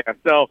 Hey there.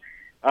 So,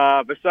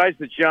 besides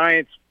the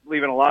Giants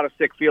leaving a lot of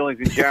sick feelings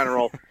in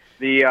general,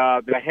 the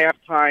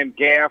halftime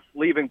gaffe,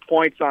 leaving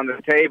points on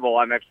the table,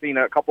 and I've seen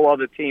a couple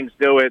other teams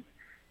do it.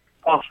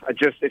 Oh, it's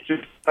just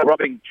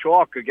rubbing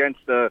chalk against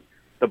the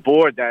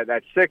board,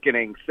 that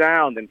sickening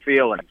sound and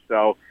feeling.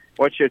 So,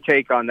 what's your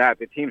take on that?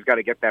 The team's got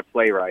to get that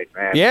play right,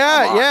 man.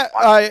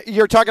 Yeah.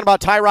 You're talking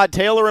about Tyrod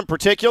Taylor in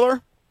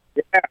particular?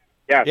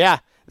 Yeah.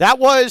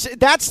 That's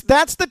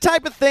the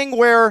type of thing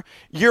where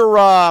you're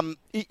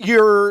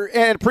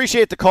and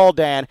appreciate the call,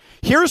 Dan.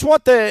 Here's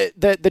what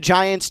the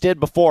Giants did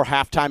before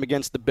halftime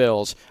against the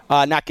Bills,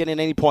 not getting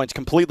any points,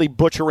 completely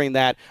butchering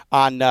that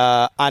on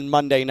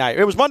Monday night.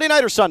 It was Monday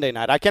night or Sunday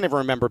night. I can't even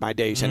remember my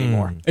days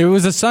anymore. It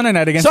was a Sunday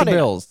night against the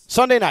Bills.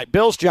 Sunday night,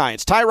 Bills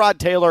Giants. Tyrod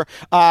Taylor.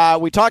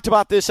 We talked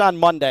about this on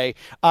Monday.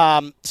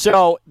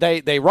 So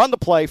they run the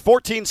play,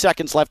 14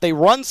 seconds left. They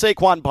run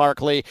Saquon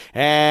Barkley,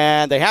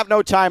 and they have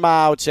no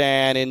timeouts.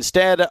 And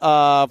instead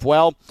of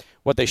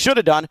what they should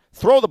have done,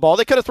 throw the ball.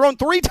 They could have thrown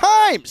 3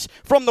 times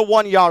from the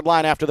 1-yard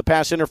line after the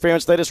pass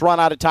interference. They just run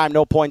out of time,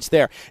 no points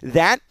there.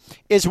 That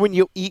is when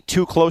you eat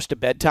too close to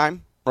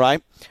bedtime,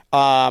 right?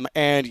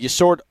 And you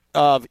sort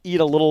of eat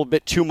a little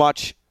bit too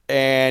much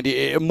and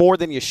more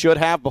than you should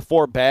have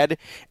before bed,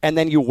 and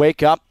then you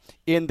wake up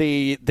in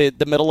the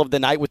middle of the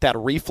night with that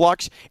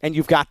reflux, and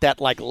you've got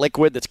that like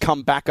liquid that's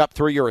come back up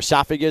through your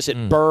esophagus.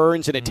 It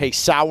burns and it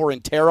tastes sour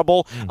and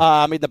terrible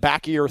in the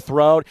back of your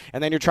throat,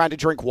 and then you're trying to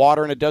drink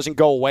water and it doesn't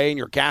go away and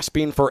you're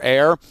gasping for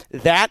air.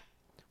 That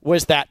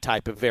was that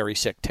type of very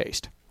sick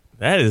taste.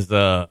 That is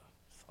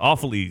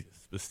awfully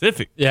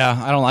specific.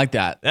 Yeah, I don't like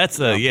that. That's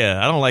I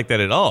don't like that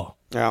at all.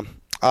 Yeah.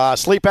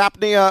 Sleep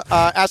apnea,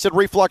 acid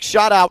reflux,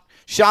 shout out.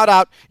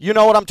 You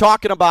know what I'm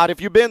talking about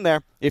if you've been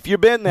there.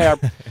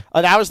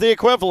 That was the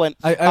equivalent.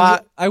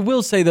 I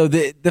will say, though,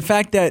 the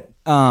fact that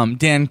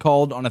Dan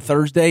called on a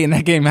Thursday and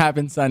that game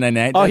happened Sunday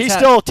night. Oh, he's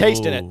still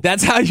tasting it.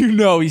 That's how you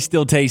know he's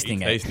still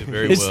tasting it. Tasted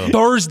very it's well.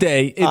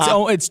 Thursday.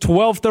 It's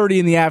 12:30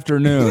 in the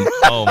afternoon.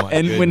 Oh, my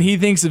And goodness. when he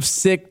thinks of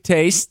sick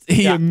taste,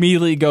 he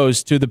immediately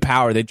goes to the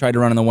power. They tried to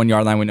run on the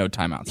 1-yard line with no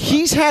timeouts.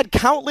 He's had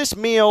countless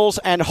meals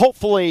and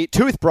hopefully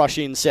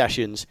toothbrushing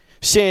sessions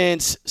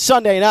since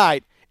Sunday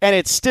night. And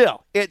it's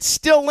still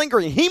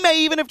lingering. He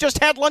may even have just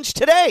had lunch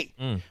today,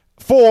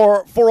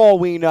 for all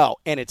we know,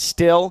 and it's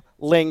still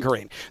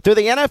lingering. Through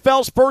the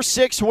NFL's first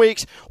 6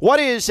 weeks,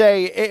 what's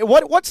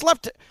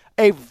left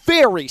a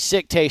very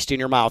sick taste in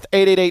your mouth?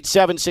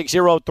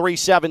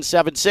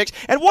 888-760-3776.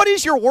 And what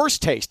is your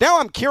worst taste? Now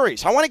I'm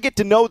curious. I want to get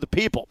to know the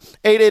people.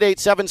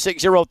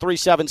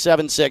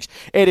 888-760-3776.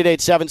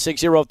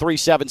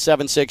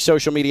 888-760-3776.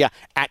 Social media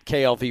at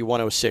KLV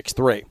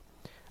 106.3.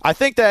 I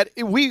think that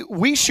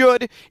we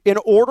should, in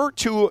order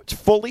to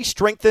fully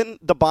strengthen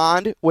the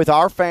bond with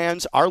our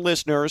fans, our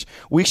listeners,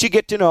 we should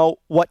get to know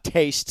what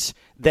tastes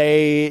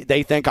they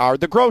think are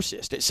the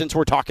grossest, since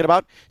we're talking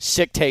about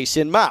sick tastes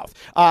in mouth.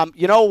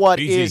 You know what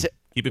PG. is...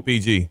 Keep it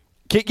PG.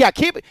 Keep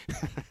it...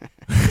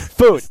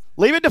 Food.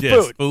 Leave it to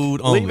food.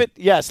 Food only. Leave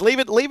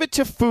it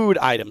to food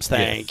items.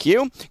 Thank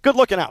you. Good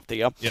looking out,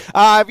 Theo. Yep.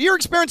 If you're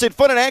experiencing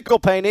foot and ankle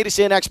pain, need to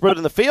see an expert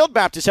in the field.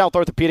 Baptist Health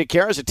Orthopedic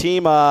Care is a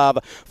team of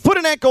foot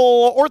and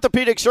ankle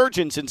orthopedic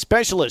surgeons and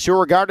specialists who are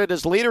regarded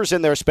as leaders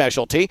in their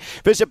specialty.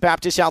 Visit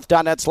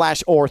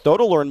baptisthealth.net/ortho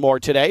to learn more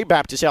today.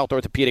 Baptist Health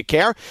Orthopedic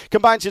Care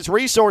combines its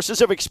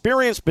resources of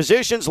experienced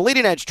physicians,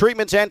 leading-edge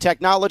treatments, and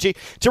technology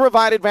to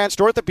provide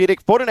advanced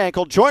orthopedic, foot and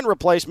ankle, joint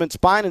replacement,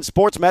 spine, and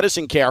sports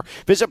medicine care.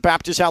 Visit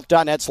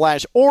baptisthealth.net/ortho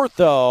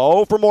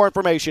for more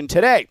information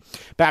today.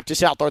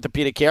 Baptist Health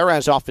Orthopedic Care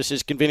has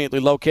offices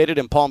conveniently located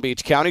in Palm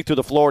Beach County through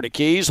the Florida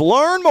Keys.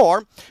 Learn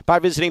more by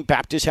visiting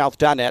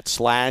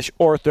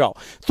baptisthealth.net/ortho.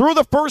 Through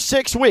the first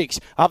 6 weeks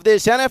of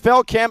this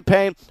NFL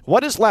campaign,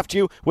 what has left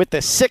you with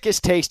the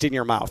sickest taste in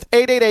your mouth?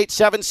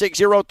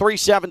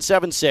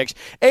 888-760-3776.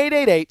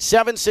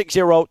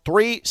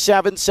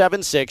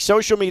 888-760-3776.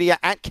 Social media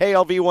at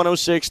KLV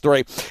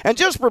 106.3. And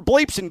just for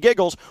bleeps and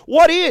giggles,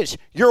 what is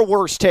your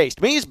worst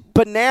taste? Me is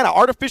banana,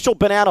 artificial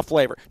banana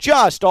flavor.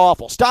 Just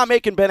awful. Stop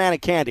making banana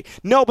candy.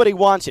 Nobody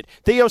wants it.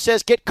 Theo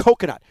says get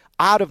coconut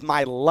out of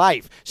my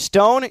life.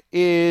 Stone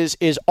is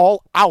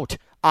all out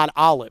on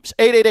olives.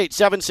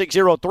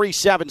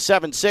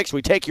 888-760-3776.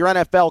 We take your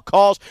NFL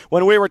calls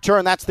when we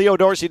return. That's Theo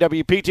Dorsey,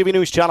 WPTV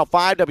News Channel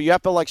 5,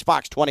 WFLX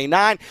Fox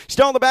 29.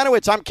 Stone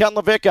Lebanowitz, I'm Ken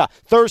LaVicka.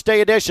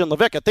 Thursday edition,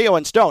 LaVicka, Theo,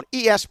 and Stone,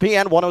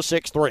 ESPN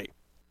 106.3.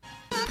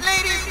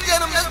 Ladies and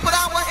gentlemen, let's put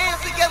our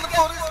hands together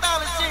for this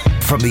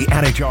scholarship. From the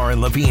Anajar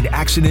and Levine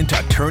Accident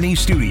Attorney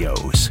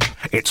Studios,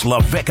 it's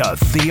LaVicka,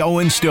 Theo,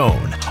 and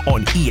Stone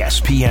on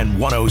ESPN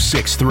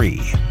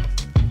 106.3.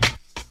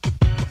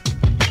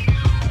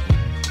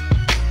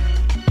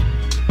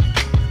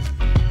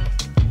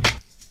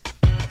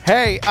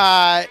 Hey,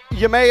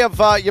 you may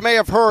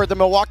have heard the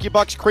Milwaukee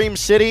Bucks Cream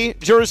City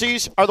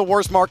jerseys are the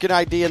worst marketing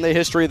idea in the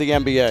history of the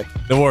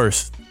NBA. The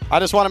worst. I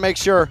just want to make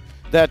sure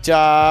that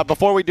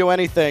before we do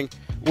anything,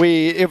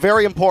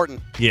 very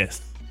important.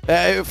 Yes.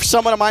 If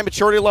someone at my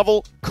maturity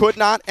level could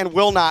not and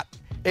will not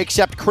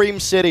accept Cream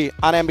City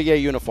on NBA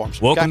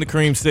uniforms. Welcome to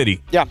Cream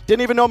City. Yeah,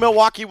 didn't even know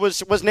Milwaukee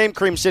was named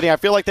Cream City. I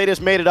feel like they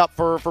just made it up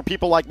for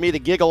people like me to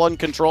giggle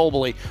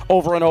uncontrollably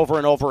over and over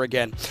and over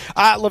again.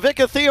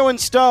 LaVicka, Theo, and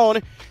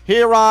Stone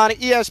here on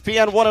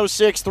ESPN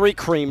 106.3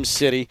 Cream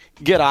City.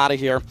 Get out of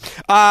here.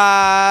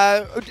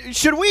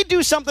 Should we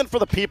do something for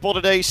the people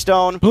today,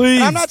 Stone? Please.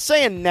 And I'm not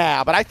saying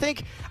now, but I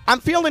think I'm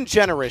feeling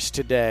generous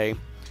today.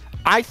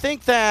 I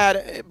think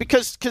that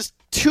because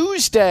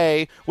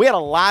Tuesday, we had a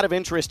lot of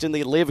interest in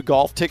the Live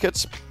Golf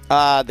tickets,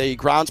 the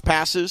grounds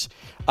passes.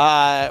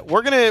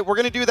 We're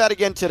gonna do that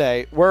again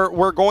today.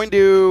 We're going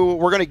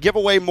to give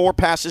away more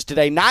passes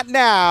today. Not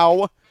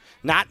now,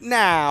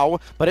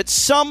 but at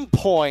some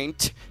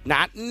point.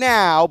 Not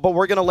now, but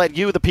we're going to let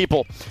you, the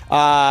people,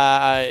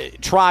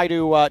 try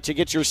to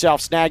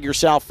snag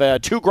yourself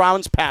 2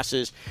 grounds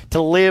passes to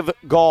Live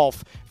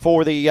Golf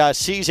for the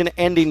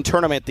season-ending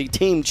tournament, the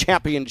team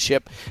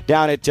championship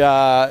down at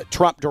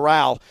Trump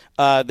Doral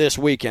this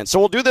weekend. So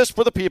we'll do this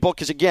for the people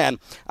because again,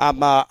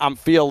 I'm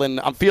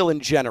feeling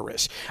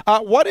generous.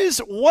 What in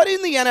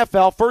the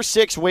NFL first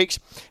 6 weeks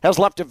has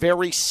left a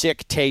very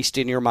sick taste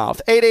in your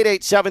mouth?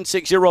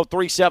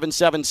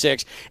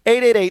 888-760-3776.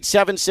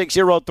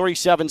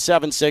 888-760-3776.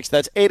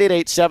 That's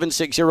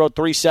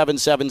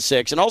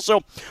 888-760-3776. And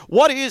also,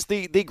 what is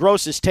the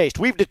grossest taste?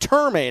 We've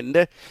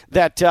determined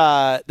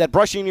that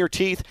brushing your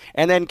teeth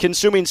and then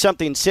consuming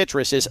something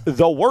citrus is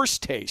the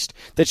worst taste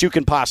that you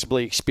can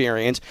possibly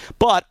experience.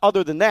 But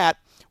other than that,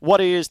 what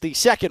is the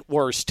second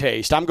worst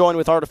taste? I'm going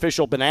with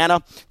artificial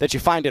banana that you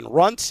find in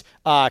Runts,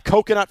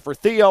 coconut for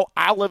Theo,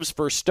 olives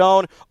for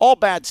Stone, all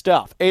bad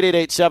stuff.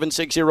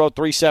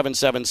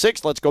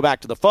 888-760-3776. Let's go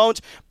back to the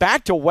phones.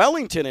 Back to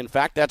Wellington, in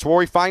fact. That's where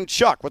we find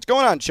Chuck. What's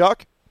going on,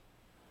 Chuck?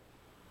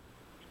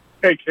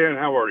 Hey, Ken,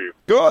 how are you?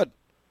 Good.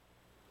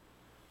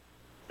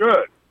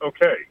 Good.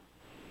 Okay.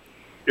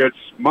 It's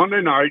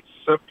Monday night,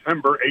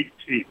 September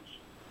 18th.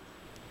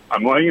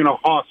 I'm laying in a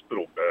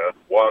hospital bed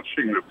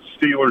watching the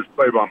Steelers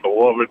play my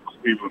beloved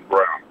Cleveland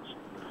Browns.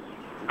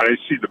 And I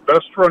see the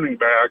best running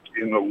back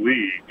in the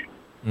league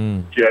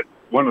get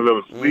one of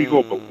those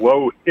legal but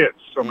low hits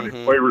so many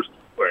players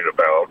complain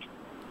about.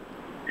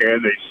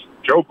 And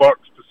Joe Buck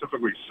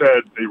specifically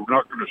said they were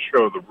not going to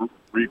show the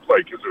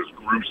replay because it was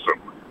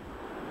gruesome.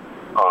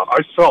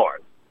 I saw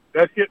it.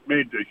 That hit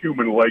made the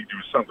human leg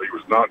do something it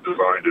was not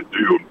designed to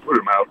do and put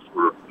him out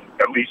for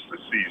at least a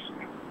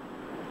season.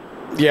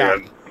 Yeah.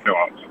 And,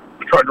 I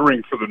tried to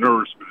ring for the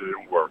nurse, but it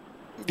didn't work.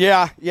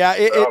 Yeah.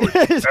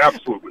 It was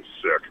absolutely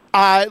sick.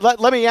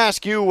 Let me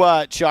ask you,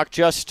 Chuck,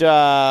 just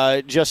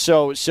so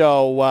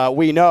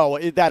we know,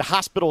 that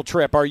hospital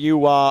trip, are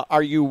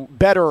you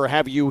better?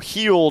 Have you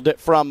healed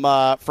from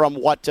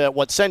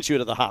what sent you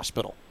to the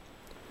hospital?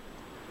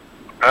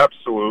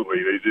 Absolutely.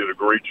 They did a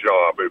great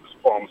job. It was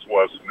Palms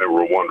West, and they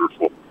were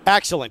wonderful.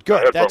 Excellent.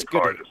 Good. That's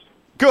good.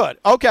 Good.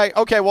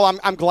 Okay. Well,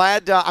 I'm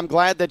glad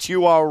that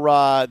you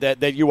are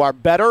that you are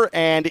better.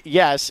 And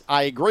yes,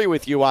 I agree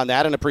with you on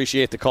that, and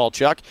appreciate the call,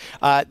 Chuck.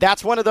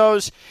 That's one of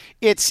those.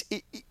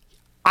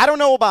 I don't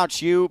know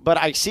about you, but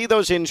I see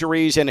those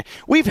injuries, and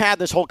we've had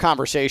this whole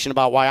conversation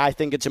about why I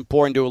think it's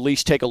important to at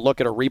least take a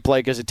look at a replay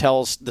because it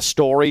tells the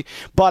story.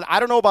 But I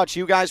don't know about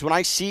you guys. When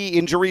I see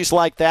injuries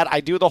like that, I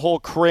do the whole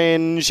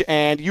cringe,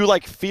 and you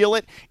feel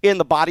it in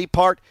the body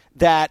part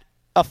that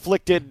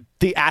afflicted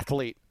the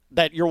athlete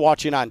that you're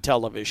watching on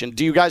television.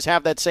 Do you guys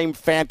have that same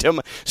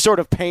phantom sort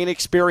of pain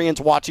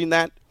experience watching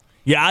that?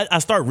 Yeah, I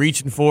start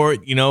reaching for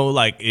it,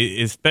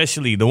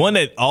 especially the one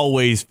that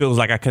always feels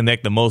like I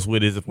connect the most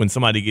with is when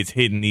somebody gets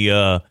hit in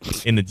the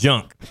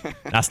junk.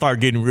 I start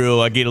getting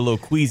I get a little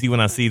queasy when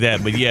I see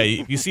that. But yeah,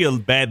 if you see a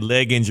bad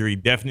leg injury,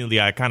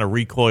 definitely I kind of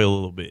recoil a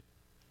little bit.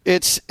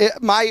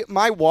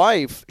 My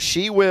wife,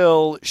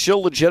 she'll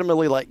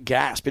legitimately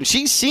gasp, and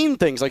she's seen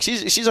things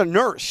she's a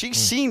nurse. She's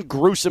seen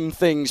gruesome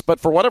things, but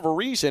for whatever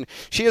reason,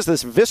 she has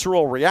this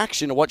visceral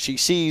reaction to what she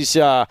sees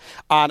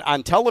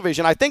on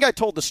television. I think I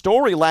told the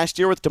story last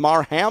year with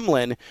Damar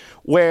Hamlin,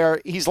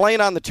 where he's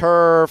laying on the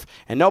turf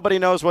and nobody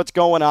knows what's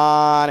going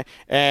on,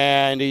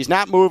 and he's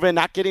not moving,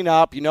 not getting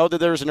up. You know that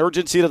there's an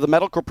urgency to the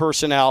medical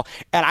personnel,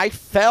 and I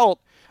felt.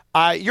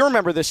 You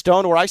remember this,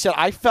 Stone, where I said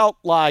I felt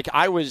like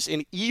I was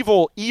an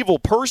evil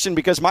person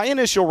because my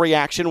initial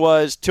reaction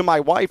was to my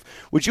wife,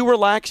 would you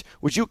relax?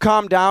 Would you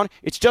calm down?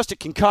 It's just a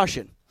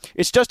concussion.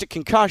 It's just a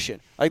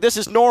concussion. This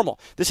is normal.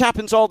 This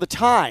happens all the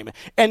time.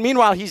 And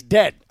meanwhile, he's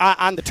dead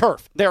on the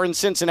turf there in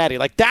Cincinnati.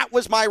 That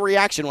was my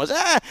reaction was,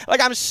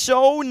 I'm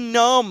so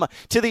numb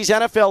to these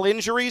NFL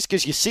injuries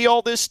because you see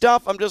all this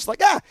stuff. I'm just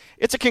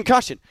it's a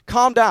concussion.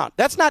 Calm down.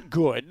 That's not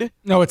good.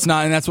 No, it's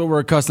not. And that's what we're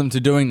accustomed to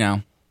doing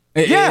now.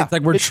 It's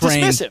like we're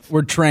trained. Dismissive.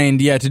 We're trained,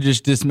 to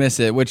just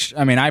dismiss it, which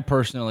I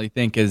personally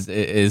think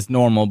is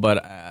normal,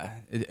 but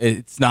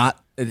it's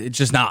not. It's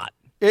just not.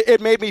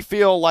 It made me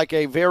feel like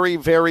a very,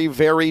 very,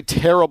 very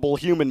terrible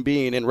human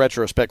being in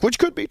retrospect, which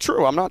could be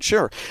true. I'm not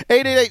sure.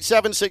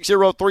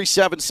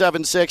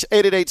 888-760-3776,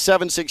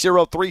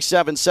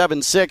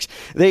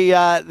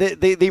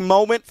 888-760-3776. The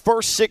moment,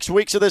 first 6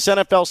 weeks of this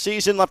NFL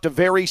season left a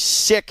very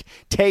sick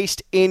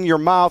taste in your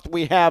mouth.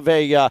 We have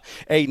a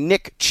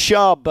Nick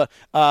Chubb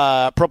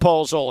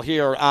proposal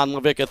here on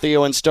LaVicka,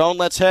 Theo, and Stone.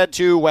 Let's head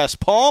to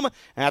West Palm.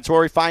 That's where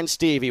we find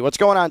Stevie. What's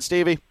going on,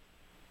 Stevie?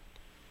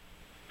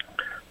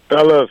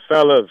 Fellas,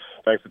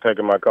 thanks for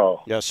taking my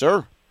call. Yes,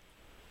 sir.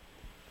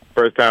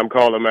 First time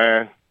caller,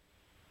 man.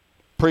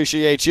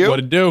 Appreciate you. What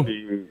it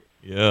do?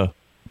 Yeah.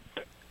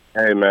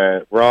 Hey,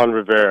 man, Ron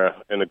Rivera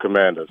and the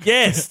Commanders.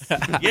 Yes,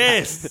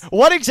 yes.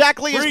 What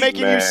exactly is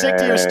making you sick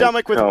to your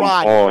stomach with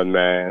Ron? Come on,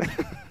 man.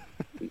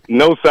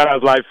 No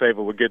size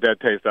lifesaver would get that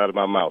taste out of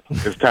my mouth.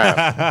 It's time.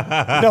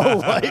 No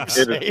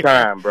lifesaver. It is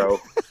time, bro.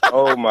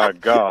 Oh, my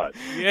God.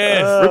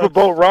 Yes.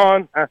 Riverboat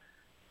Ron, a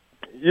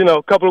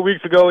couple of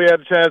weeks ago he had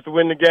a chance to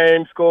win the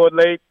game, scored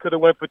late, could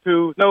have went for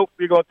two. Nope,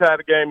 we're going to tie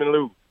the game and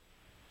lose.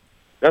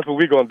 That's what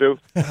we're going to do.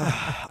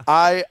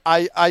 I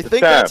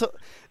think that's –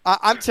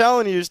 I'm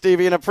telling you,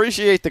 Stevie, and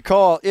appreciate the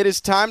call. It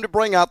is time to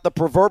bring out the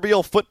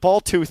proverbial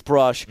football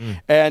toothbrush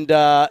and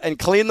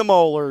clean the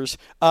molars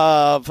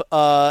of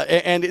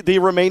and the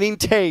remaining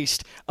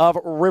taste of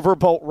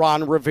Riverboat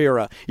Ron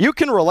Rivera. You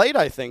can relate,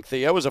 I think,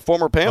 Theo, as a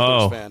former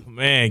Panthers fan.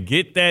 Man,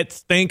 get that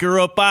stinker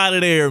up out of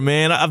there,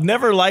 man. I've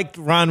never liked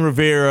Ron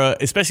Rivera,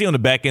 especially on the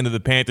back end of the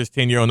Panthers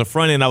tenure. On the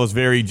front end, I was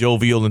very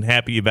jovial and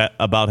happy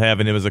about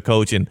having him as a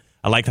coach, and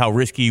I liked how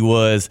risky he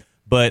was.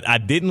 But I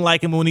didn't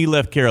like him when he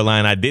left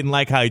Carolina. I didn't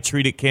like how he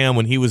treated Cam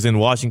when he was in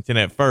Washington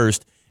at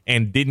first,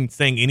 and didn't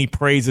sing any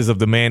praises of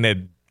the man that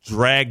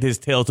dragged his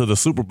tail to the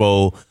Super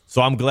Bowl.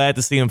 So I'm glad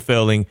to see him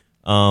failing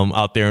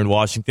out there in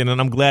Washington, and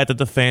I'm glad that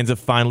the fans have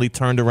finally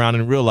turned around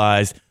and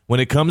realized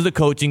when it comes to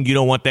coaching, you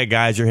don't want that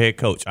guy as your head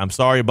coach.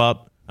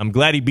 I'm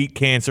glad he beat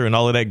cancer and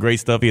all of that great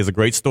stuff. He has a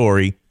great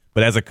story.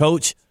 But as a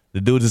coach,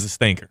 the dude is a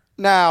stinker.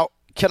 Now,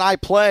 can I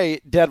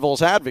play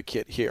devil's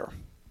advocate here?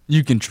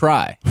 You can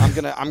try. I'm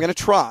gonna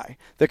try.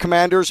 The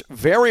Commanders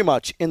very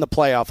much in the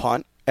playoff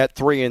hunt at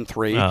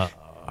 3-3.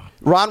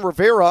 Ron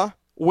Rivera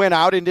went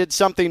out and did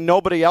something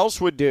nobody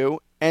else would do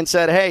and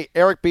said, "Hey,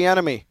 Eric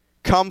Bieniemy,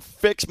 come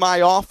fix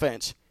my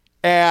offense."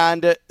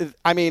 And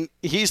I mean,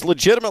 he's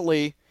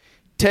legitimately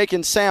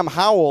taken Sam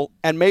Howell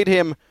and made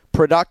him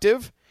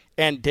productive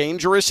and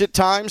dangerous at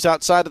times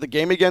outside of the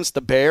game against the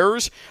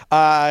Bears.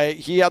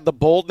 He had the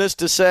boldness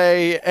to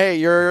say, hey,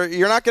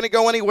 you're not going to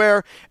go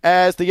anywhere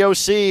as the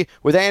OC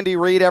with Andy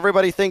Reid.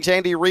 Everybody thinks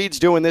Andy Reid's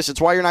doing this.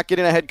 It's why you're not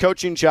getting a head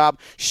coaching job.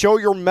 Show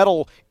your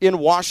mettle in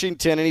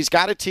Washington. And he's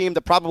got a team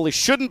that probably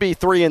shouldn't be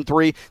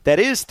 3-3, that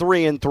is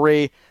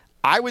 3-3.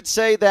 I would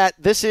say that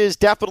this is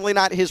definitely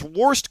not his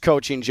worst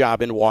coaching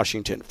job in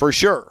Washington, for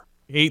sure.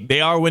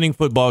 They are winning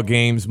football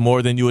games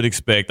more than you would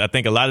expect. I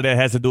think a lot of that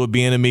has to do with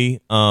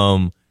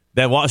Bieniemy.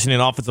 That Washington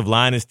offensive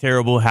line is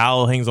terrible.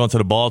 Howell hangs onto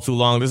the ball too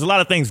long. There's a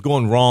lot of things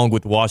going wrong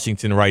with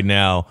Washington right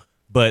now.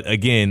 But,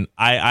 again,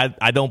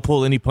 I don't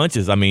pull any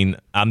punches. I mean,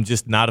 I'm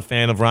just not a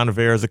fan of Ron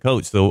Rivera as a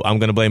coach, so I'm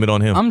going to blame it on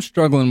him. I'm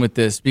struggling with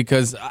this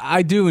because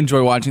I do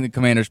enjoy watching the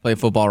Commanders play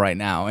football right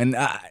now. And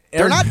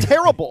they're not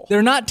terrible.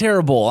 They're not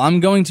terrible.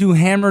 I'm going to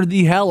hammer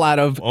the hell out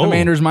of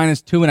Commanders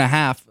minus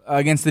 2.5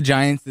 against the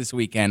Giants this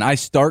weekend. I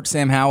start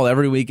Sam Howell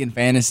every week in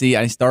fantasy.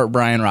 I start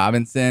Brian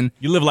Robinson.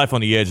 You live life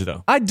on the edge,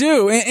 though. I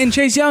do. And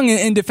Chase Young,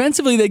 and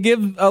defensively, they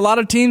give a lot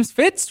of teams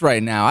fits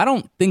right now. I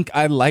don't think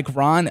I like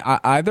Ron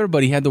either,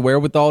 but he had the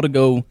wherewithal to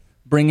go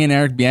bring in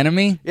Eric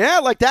Bieniemy. Yeah,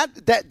 like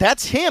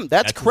that's him.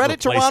 That's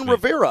credit to Ron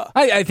Rivera.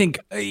 I think,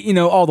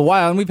 all the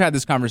while, and we've had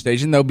this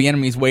conversation, though,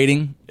 Bieniemy's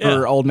waiting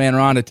for old man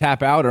Ron to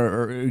tap out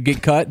or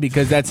get cut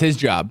because that's his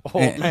job.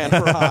 Old man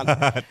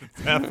Ron.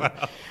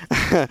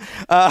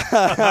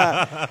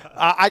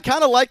 I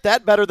kind of like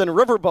that better than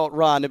Riverboat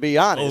Ron, to be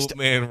honest.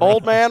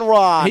 Old man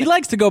Ron. He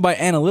likes to go by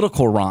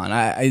Analytical Ron.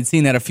 I'd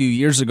seen that a few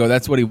years ago.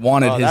 That's what he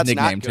wanted his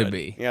nickname to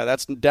be. Yeah,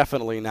 that's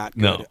definitely not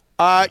good. No.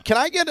 Can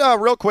I get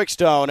real quick,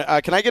 Stone?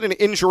 Can I get an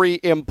Injury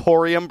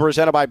Emporium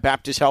presented by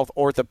Baptist Health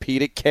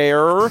Orthopedic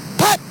Care?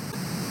 Hut!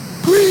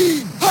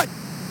 Green! Hut!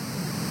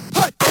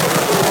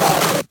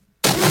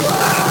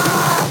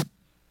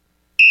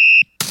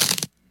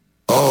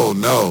 Oh,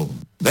 no.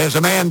 There's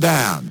a man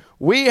down.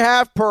 We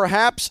have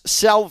perhaps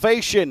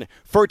salvation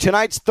for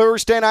tonight's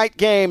Thursday night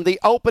game, the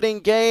opening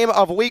game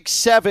of Week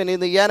 7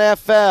 in the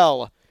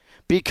NFL,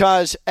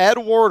 because Ed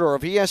Werder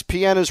of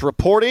ESPN is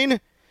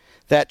reporting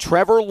that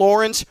Trevor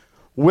Lawrence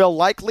will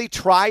likely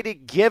try to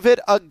give it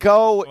a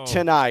go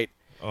tonight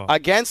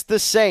against the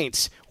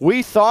Saints.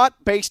 We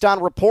thought, based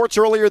on reports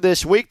earlier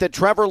this week, that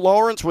Trevor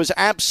Lawrence was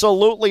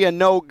absolutely a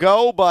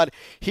no-go, but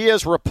he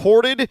has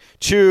reported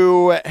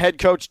to head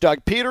coach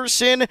Doug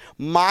Peterson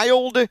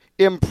mild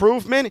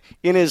improvement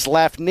in his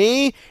left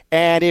knee,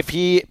 and if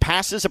he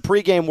passes a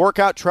pregame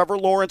workout, Trevor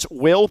Lawrence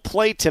will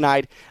play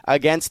tonight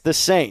against the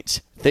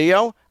Saints.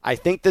 Theo, I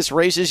think this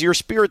raises your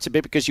spirits a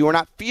bit because you are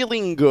not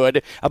feeling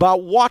good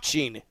about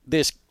watching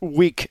this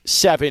Week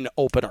 7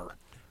 opener.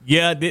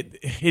 Yeah,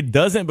 it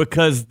doesn't,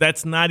 because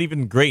that's not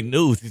even great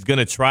news. He's going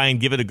to try and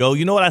give it a go.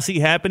 You know what I see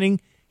happening?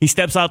 He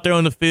steps out there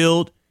on the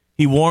field.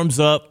 He warms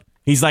up.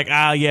 He's like,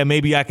 yeah,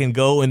 maybe I can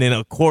go. And then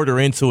a quarter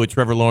into it,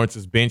 Trevor Lawrence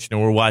is benched,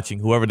 and we're watching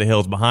whoever the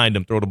hell's behind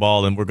him throw the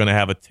ball, and we're going to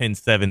have a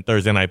 10-7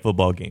 Thursday night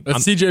football game.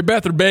 That's C.J.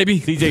 Beathard,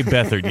 baby. C.J.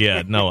 Beathard,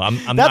 yeah. No, I'm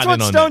That's not in on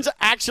what Stone's that.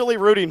 actually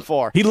rooting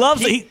for. He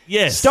loves it.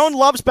 Yes. Stone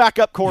loves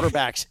backup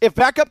quarterbacks. If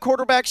backup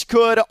quarterbacks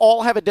could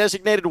all have a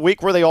designated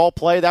week where they all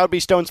play, that would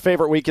be Stone's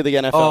favorite week of the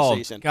NFL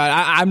season. God,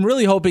 I'm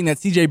really hoping that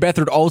C.J.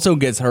 Beathard also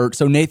gets hurt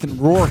so Nathan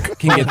Rourke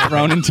can get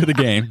thrown into the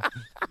game.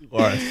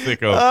 Or a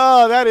sicko.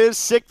 Oh, that is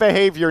sick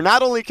behavior.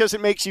 Not only because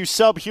it makes you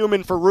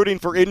subhuman for rooting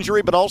for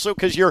injury, but also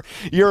because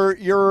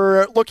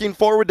you're looking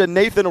forward to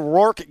Nathan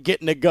Rourke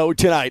getting a go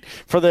tonight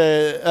for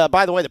the,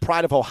 by the way, the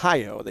pride of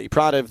Ohio, the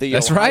pride of the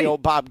Ohio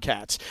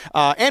Bobcats,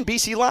 and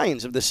BC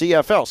Lions of the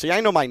CFL. See,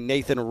 I know my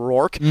Nathan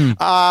Rourke.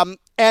 And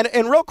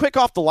real quick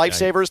off the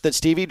Lifesavers that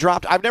Stevie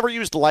dropped, I've never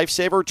used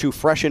Lifesaver to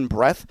freshen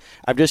breath.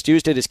 I've just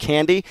used it as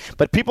candy.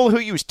 But people who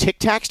use Tic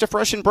Tacs to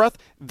freshen breath,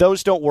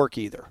 those don't work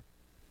either.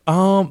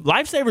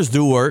 Lifesavers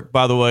do work,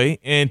 by the way,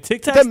 and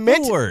Tic Tacs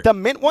do work. The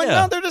mint one,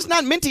 no, they're just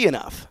not minty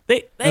enough.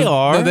 They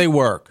are. No, they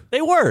work.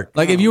 They work.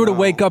 Like if you were to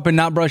wake up and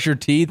not brush your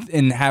teeth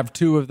and have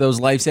 2 of those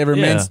Lifesaver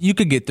mints, you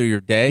could get through your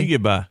day. You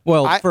get by.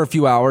 Well, for a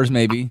few hours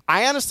maybe.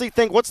 I honestly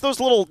think, what's those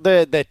little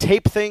the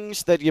tape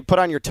things that you put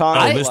on your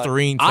tongue?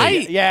 Listerine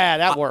tape. Yeah,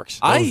 that works.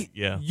 I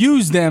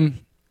use them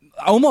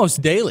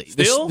almost daily.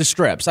 Still? The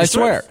strips. I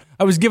swear.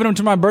 I was giving them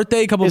to my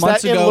birthday a couple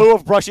months ago. Is that in lieu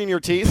of brushing your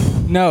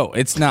teeth? No,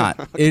 it's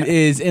not. It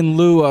is in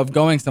lieu of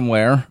going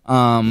somewhere.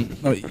 Or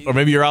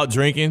maybe you're out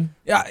drinking.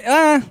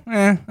 Yeah,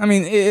 I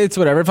mean, it's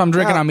whatever. If I'm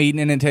drinking, I'm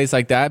eating, and it tastes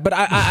like that. But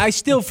I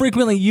still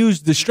frequently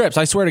use the strips.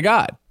 I swear to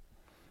God.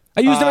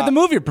 I used them at the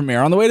movie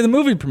premiere. On the way to the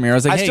movie premiere, I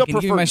was like, hey, can you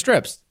give me my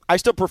strips? I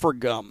still prefer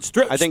gum.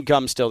 Strips. I think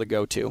gum's still the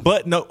go-to.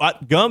 But no,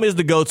 gum is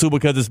the go-to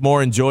because it's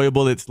more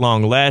enjoyable. It's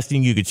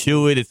long-lasting. You can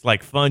chew it. It's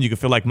like fun. You can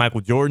feel like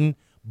Michael Jordan.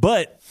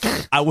 But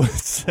I would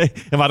say,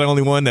 am I the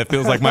only one that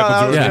feels like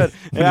Michael Jordan?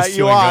 Yeah,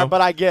 you are,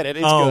 but I get it.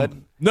 It's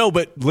good. No,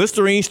 but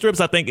Listerine strips,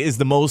 I think, is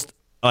the most,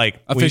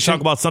 like, when you talk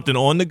about something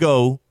on the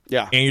go,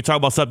 and you talk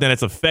about something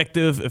that's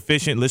effective,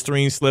 efficient,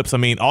 Listerine slips. I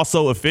mean,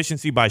 also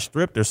efficiency by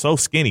strip. They're so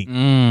skinny.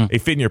 They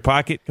fit in your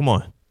pocket. Come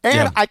on.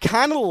 And I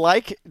kind of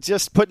like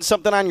just putting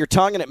something on your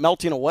tongue and it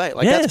melting away.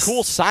 Like, that's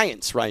cool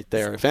science right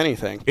there, if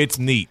anything. It's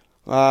neat.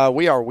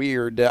 We are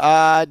weird.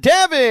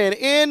 Devin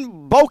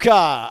in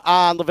Boca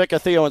on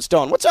LaVicka, Theo, and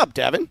Stone. What's up,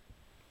 Devin?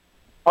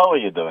 How are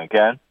you doing,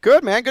 Ken?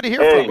 Good, man. Good to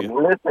hear from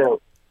you. Listen,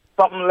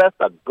 something left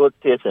a good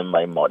taste in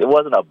my mouth. It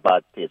wasn't a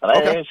bad taste. And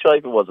I ain't sure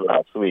if it was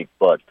last week,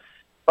 but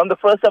from the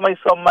first time I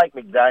saw Mike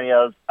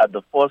McDaniels at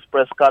the first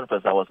press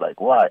conference, I was like,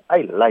 wow,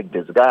 I like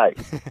this guy.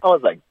 I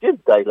was like, this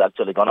guy's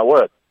actually going to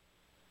work.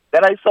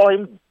 Then I saw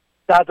him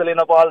tackling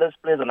up all this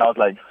plays, and I was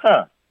like,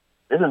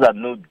 this is a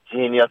new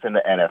genius in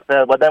the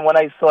NFL. But then when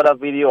I saw that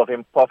video of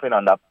him puffing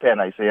on that pen,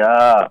 I say,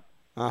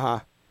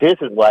 this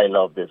is why I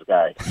love this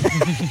guy.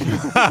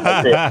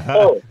 I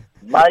said,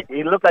 Mike,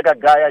 he looked like a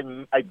guy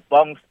I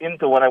bumped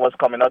into when I was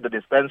coming out the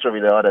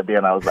dispensary the other day,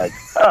 and I was like,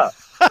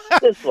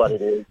 this is what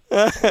it is.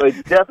 So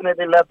it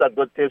definitely left a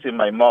good taste in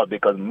my mouth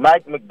because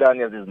Mike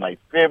McDaniels is my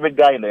favorite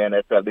guy in the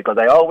NFL because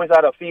I always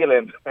had a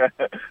feeling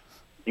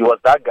he was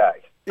that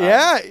guy.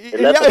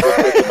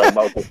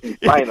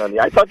 Finally,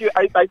 I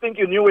think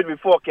you knew it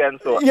before, Ken.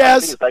 So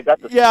yes, I got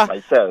to see it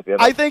myself. You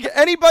know? I think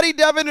anybody,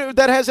 Devin,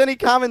 that has any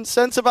common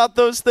sense about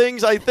those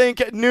things, I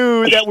think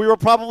knew that we were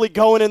probably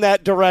going in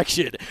that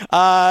direction.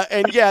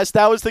 And yes,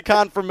 that was the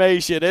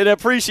confirmation. It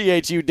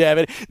appreciates you,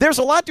 Devin. There's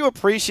a lot to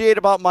appreciate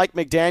about Mike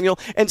McDaniel.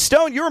 And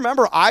Stone, you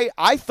remember,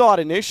 I thought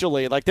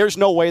initially, like, there's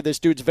no way this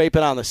dude's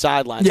vaping on the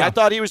sidelines. I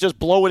thought he was just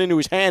blowing into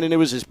his hand and it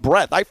was his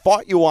breath. I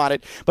fought you on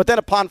it. But then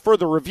upon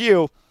further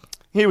review,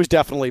 he was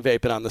definitely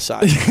vaping on the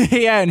side.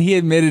 Yeah, and he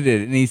admitted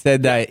it. And he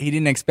said that he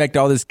didn't expect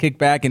all this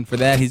kickback, and for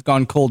that, he's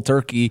gone cold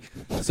turkey.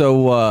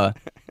 So, I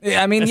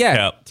mean,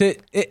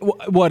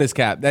 what is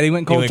Cap? That he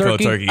went cold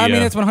turkey? I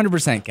mean, it's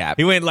 100% Cap.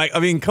 He went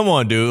come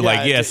on, dude.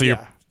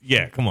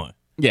 Come on.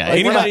 Yeah.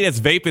 Anybody that's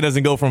vaping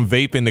doesn't go from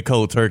vaping to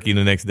cold turkey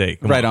the next day.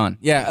 Come on.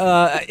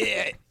 Yeah.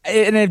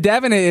 And if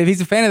Devin, if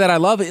he's a fan of that, I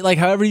love it. Like,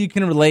 however you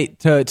can relate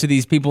to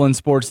these people in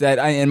sports that,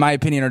 in my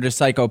opinion, are just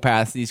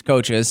psychopaths, these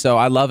coaches. So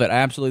I love it. I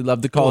absolutely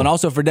love the call. Cool. And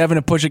also for Devin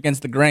to push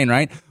against the grain,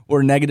 right?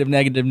 Or negative.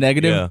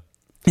 Yeah.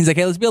 He's like,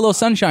 hey, let's be a little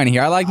sunshiny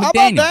here. I like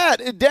McDaniel. How about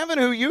that? Devin,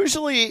 who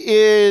usually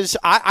is,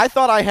 I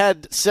thought I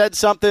had said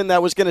something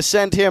that was going to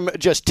send him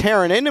just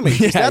tearing into me.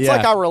 That's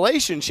like our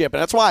relationship, and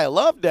that's why I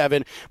love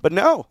Devin. But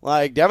no,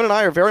 like, Devin and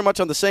I are very much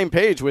on the same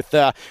page with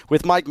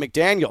Mike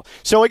McDaniel.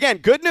 So, again,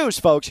 good news,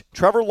 folks.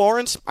 Trevor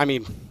Lawrence, I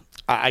mean,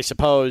 I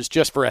suppose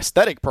just for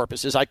aesthetic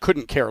purposes, I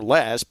couldn't care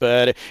less,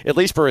 but at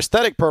least for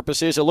aesthetic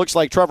purposes, it looks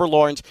like Trevor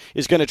Lawrence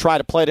is going to try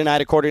to play tonight,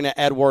 according to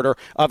Ed Werder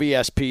of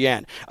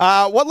ESPN.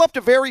 What left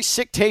a very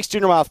sick taste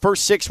in your mouth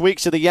first 6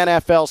 weeks of the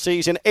NFL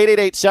season?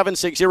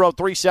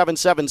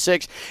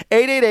 888-760-3776,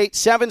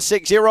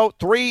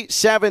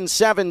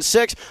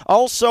 888-760-3776.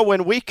 Also,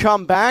 when we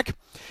come back,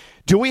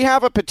 Do we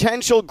have a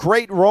potential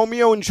great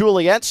Romeo and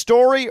Juliet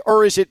story,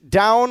 or is it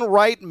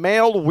downright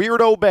male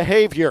weirdo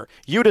behavior?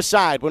 You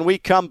decide when we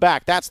come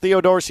back. That's Theo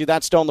Dorsey.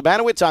 That's Stone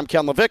Labanowitz. I'm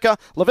Ken LaVicka.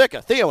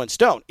 LaVicka, Theo, and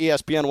Stone,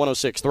 ESPN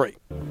 106.3.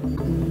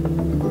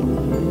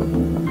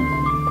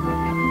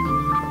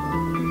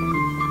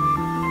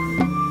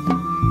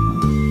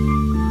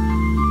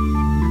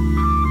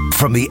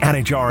 From the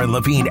Anajar and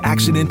Levine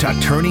Accident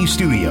Attorney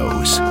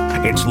Studios,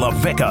 it's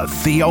LaVicka,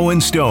 Theo,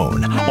 and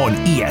Stone on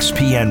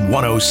ESPN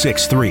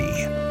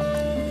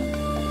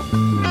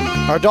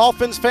 106.3. Are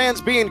Dolphins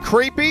fans being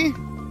creepy?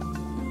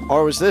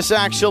 Or was this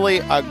actually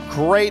a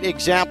great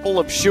example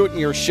of shooting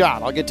your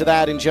shot? I'll get to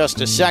that in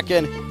just a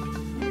second.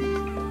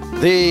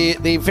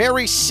 The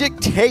very sick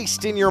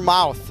taste in your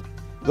mouth.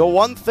 The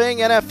one thing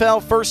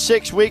NFL first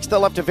 6 weeks that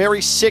left a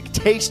very sick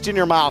taste in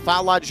your mouth.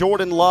 A la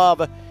Jordan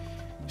Love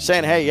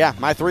saying, hey, yeah,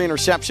 my 3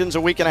 interceptions a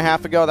week and a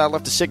half ago, that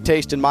left a sick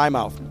taste in my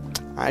mouth.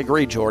 I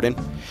agree, Jordan.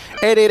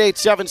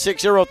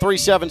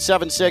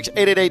 888-760-3776,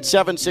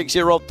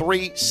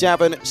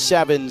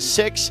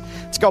 888-760-3776.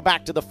 Let's go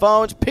back to the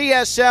phones.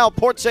 PSL,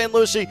 Port St.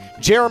 Lucie,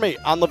 Jeremy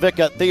on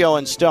LaVicka, Theo,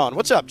 and Stone.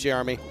 What's up,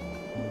 Jeremy?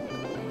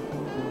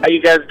 How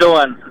you guys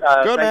doing?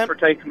 Good, thanks man. for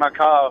taking my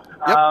call.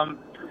 Yep.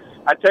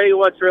 I tell you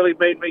what's really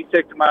made me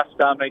sick to my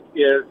stomach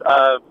is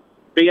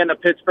being a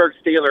Pittsburgh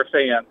Steelers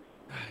fan.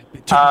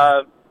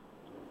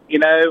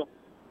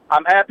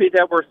 I'm happy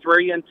that we're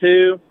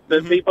 3-2,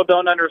 but people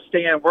don't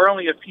understand we're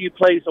only a few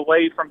plays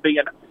away from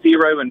being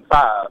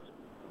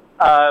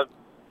 0-5.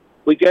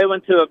 We go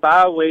into a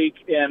bye week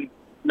and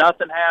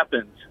nothing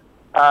happens.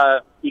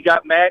 You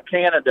got Matt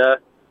Canada,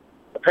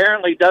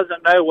 apparently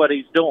doesn't know what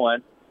he's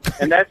doing,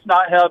 and that's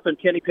not helping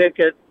Kenny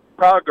Pickett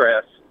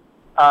progress.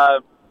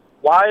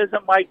 Why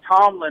isn't Mike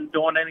Tomlin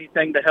doing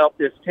anything to help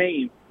this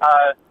team?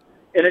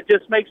 And it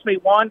just makes me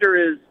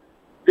wonder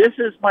this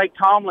is Mike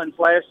Tomlin's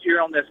last year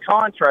on this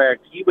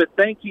contract. You would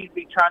think he'd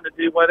be trying to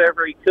do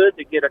whatever he could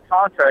to get a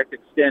contract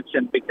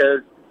extension because,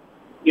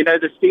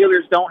 the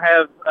Steelers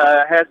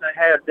hasn't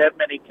had that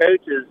many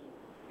coaches,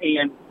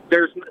 and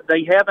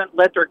they haven't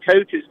let their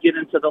coaches get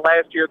into the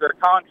last year of their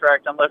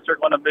contract unless they're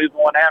going to move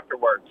on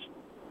afterwards.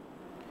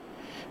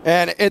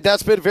 And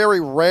that's been very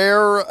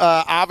rare,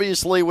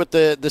 obviously, with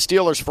the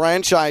Steelers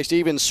franchise to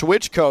even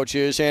switch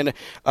coaches, and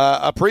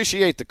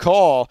appreciate the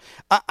call.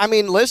 I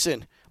mean,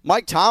 listen,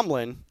 Mike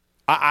Tomlin,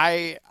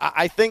 I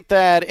think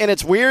that, and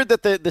it's weird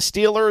that the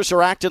Steelers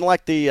are acting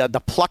like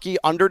the plucky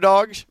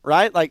underdogs,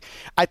 right? Like,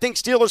 I think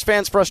Steelers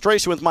fans'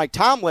 frustration with Mike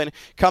Tomlin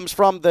comes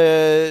from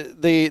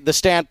the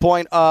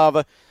standpoint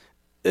of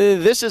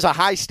this is a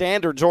high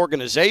standards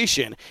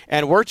organization,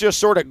 and we're just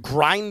sort of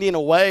grinding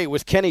away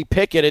with Kenny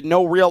Pickett and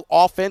no real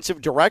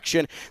offensive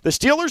direction. The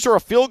Steelers are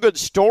a feel-good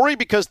story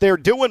because they're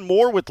doing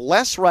more with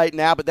less right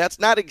now, but that's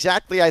not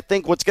exactly, I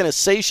think, what's going to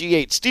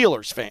satiate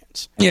Steelers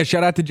fans. Yeah,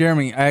 shout out to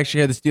Jeremy. I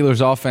actually had the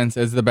Steelers offense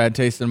as the bad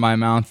taste in my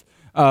mouth.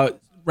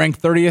 Ranked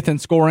 30th in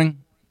scoring,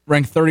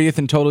 ranked 30th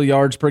in total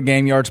yards per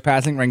game, yards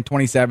passing, ranked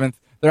 27th.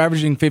 They're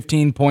averaging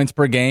 15 points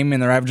per game,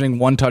 and they're averaging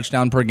 1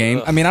 touchdown per game.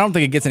 Ugh. I mean, I don't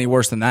think it gets any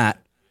worse than that.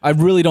 I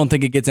really don't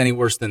think it gets any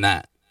worse than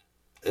that.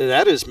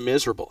 That is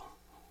miserable.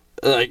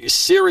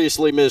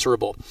 Seriously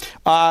miserable.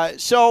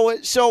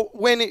 So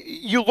when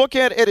you look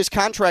at his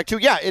contract, too,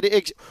 yeah,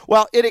 it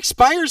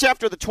expires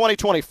after the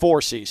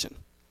 2024 season.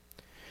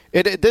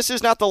 This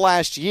is not the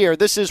last year.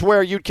 This is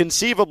where you'd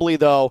conceivably,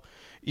 though,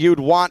 you'd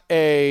want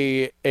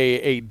a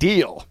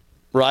deal,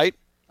 right?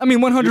 I mean,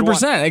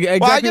 100%. Exactly.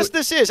 Well, I guess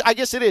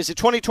it is.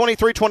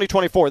 2023,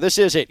 2024. This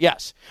is it,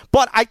 yes.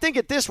 But I think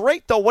at this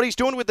rate, though, what he's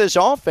doing with this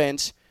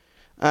offense,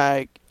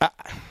 I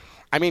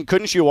mean,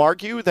 couldn't you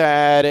argue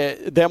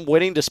that them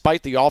winning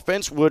despite the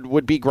offense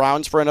would be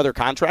grounds for another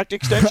contract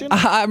extension?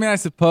 I mean, I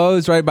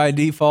suppose, right, by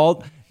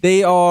default.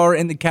 They are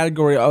in the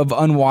category of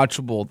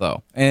unwatchable,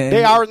 though. And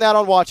they are in that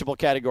unwatchable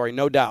category,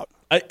 no doubt.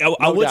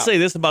 I would say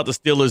this about the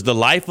Steelers. The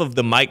life of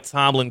the Mike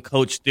Tomlin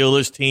coach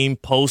Steelers team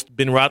post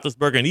Ben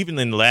Roethlisberger, and even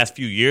in the last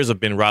few years of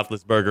Ben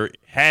Roethlisberger,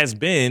 has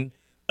been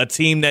a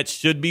team that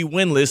should be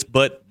winless,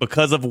 but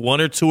because of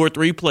 1 or 2 or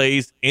 3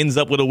 plays, ends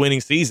up with a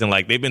winning season.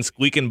 Like, they've been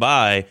squeaking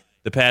by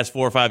the past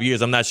 4 or 5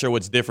 years. I'm not sure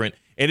what's different.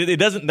 And it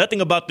doesn't, nothing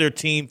about their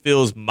team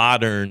feels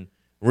modern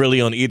really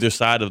on either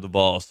side of the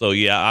ball. So,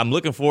 yeah, I'm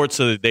looking forward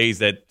to the days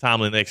that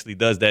Tomlin actually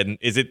does that. And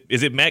is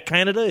it Matt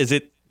Canada? Is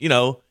it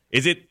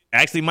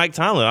actually Mike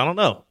Tomlin? I don't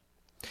know.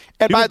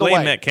 And people by the blame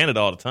way, Matt Canada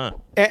all the time.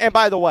 And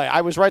by the way,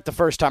 I was right the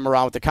first time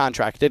around with the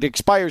contract. It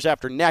expires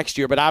after next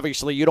year, but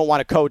obviously you don't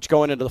want a coach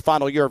going into the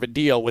final year of a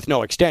deal with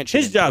no extension.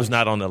 His job's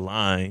not on the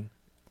line.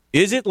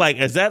 Is it? Like,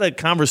 is that a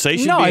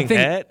conversation being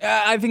had?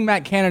 I think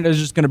Matt Canada is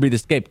just going to be the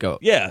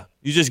scapegoat. Yeah.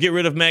 You just get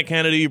rid of Matt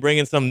Canada, you bring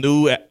in some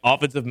new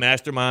offensive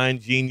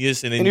mastermind,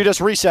 genius, and then you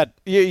just reset.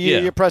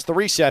 You press the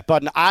reset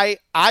button. I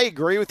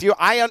agree with you.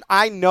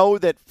 I know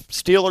that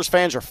Steelers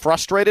fans are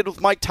frustrated with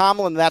Mike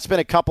Tomlin. That's been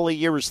a couple of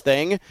years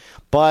thing.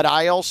 But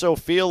I also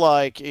feel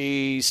like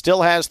he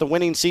still has the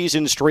winning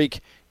season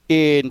streak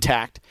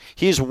intact.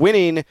 He's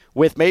winning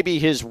with maybe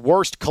his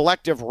worst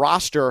collective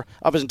roster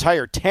of his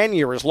entire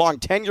tenure, his long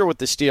tenure with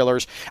the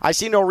Steelers. I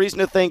see no reason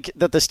to think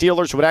that the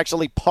Steelers would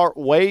actually part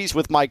ways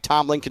with Mike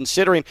Tomlin,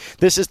 considering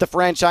this is the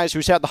franchise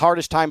who's had the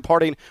hardest time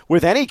parting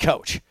with any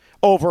coach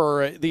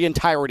over the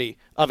entirety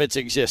of its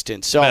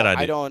existence. So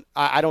I don't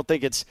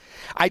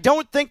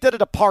think that a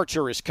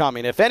departure is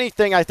coming. If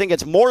anything, I think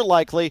it's more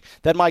likely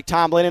that Mike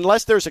Tomlin,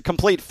 unless there's a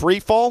complete free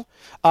fall,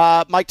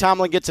 Mike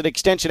Tomlin gets an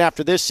extension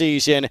after this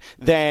season,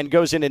 then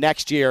goes into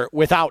next year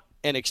without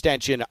an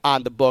extension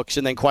on the books,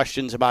 and then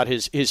questions about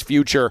his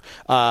future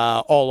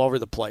all over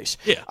the place.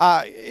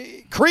 Yeah.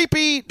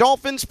 Creepy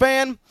Dolphins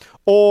fan,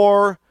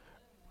 or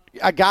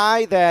a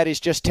guy that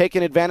is just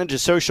taking advantage of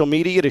social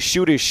media to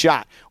shoot his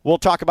shot? We'll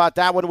talk about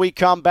that when we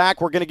come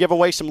back. We're going to give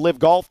away some Live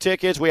Golf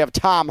tickets. We have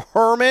Tom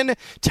Herman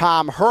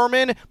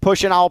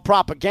pushing all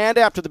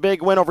propaganda after the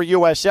big win over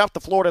USF. The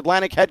Florida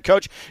Atlantic head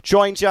coach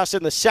joins us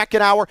in the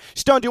second hour.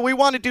 Stone, do we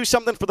want to do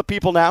something for the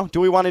people now? Do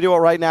we want to do it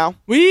right now?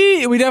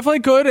 We definitely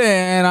could,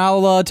 and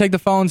I'll take the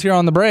phones here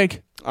on the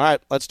break. All right,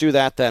 let's do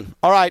that then.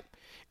 All right,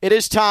 it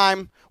is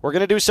time. We're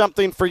going to do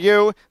something for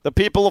you, the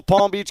people of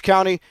Palm Beach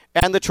County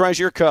and the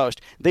Treasure Coast.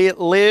 The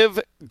Live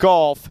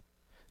Golf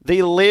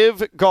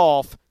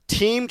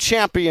Team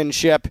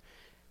Championship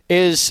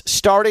is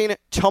starting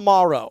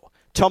tomorrow.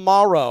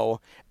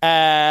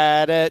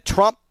 At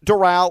Trump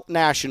Doral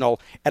National,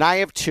 and I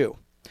have two.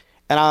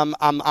 And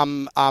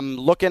I'm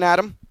looking at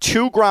them.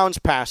 Two grounds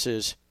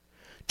passes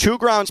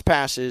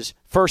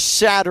for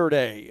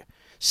Saturday.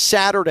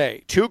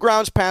 2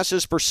 grounds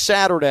passes for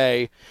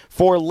Saturday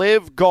for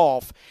Live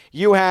Golf.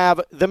 You have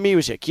the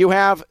music, you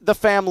have the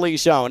family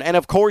zone, and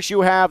of course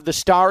you have the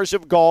Stars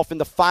of Golf in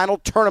the final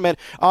tournament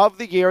of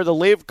the year, the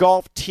Live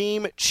Golf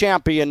Team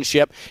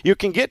Championship. You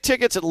can get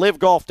tickets at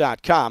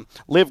livegolf.com,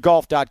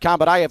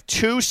 but I have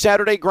 2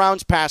 Saturday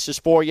grounds passes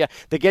for you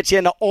that get you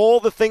into all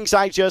the things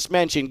I just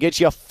mentioned,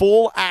 get you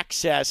full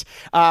access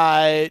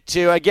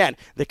to, again,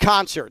 the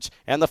concerts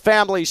and the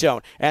family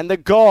zone and the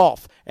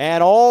golf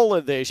and all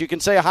of this. You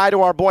can say hi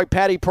to our boy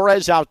Patty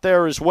Perez out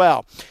there as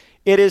well.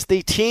 It is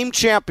the team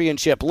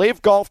championship,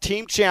 Live Golf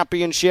Team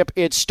Championship.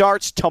 It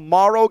starts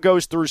tomorrow,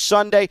 goes through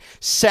Sunday.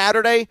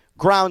 Saturday,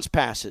 grounds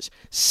passes.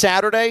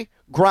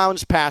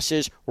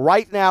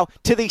 Right now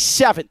to the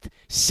seventh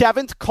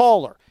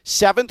caller.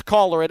 7th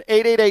caller at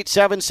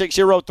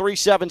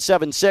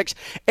 888-760-3776,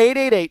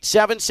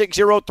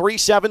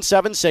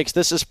 888-760-3776.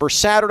 This is for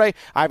Saturday.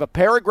 I have a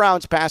pair of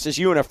grounds passes.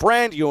 You and a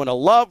friend, you and a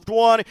loved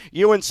one,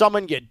 you and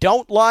someone you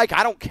don't like.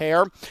 I don't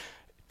care.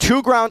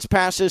 2 grounds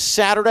passes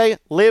Saturday,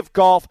 Live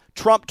Golf,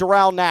 Trump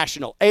Doral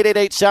National,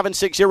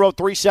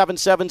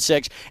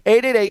 888-760-3776,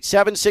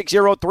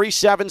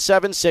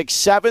 888-760-3776.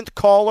 7th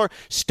caller.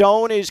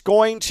 Stone is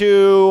going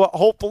to,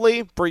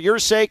 hopefully, for your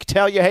sake,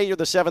 tell you, hey, you're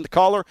the 7th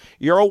caller.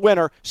 You're a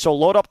winner, so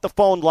load up the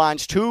phone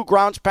lines. 2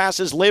 grounds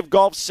passes, Live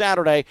Golf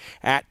Saturday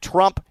at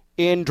Trump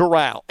in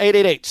Doral.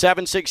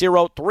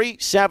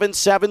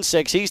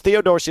 888-760-3776. He's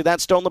Theo Dorsey.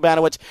 That's Stone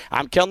Labanowitz.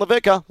 I'm Ken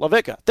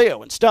LaVicka.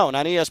 Theo and Stone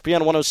on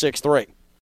ESPN 106.3.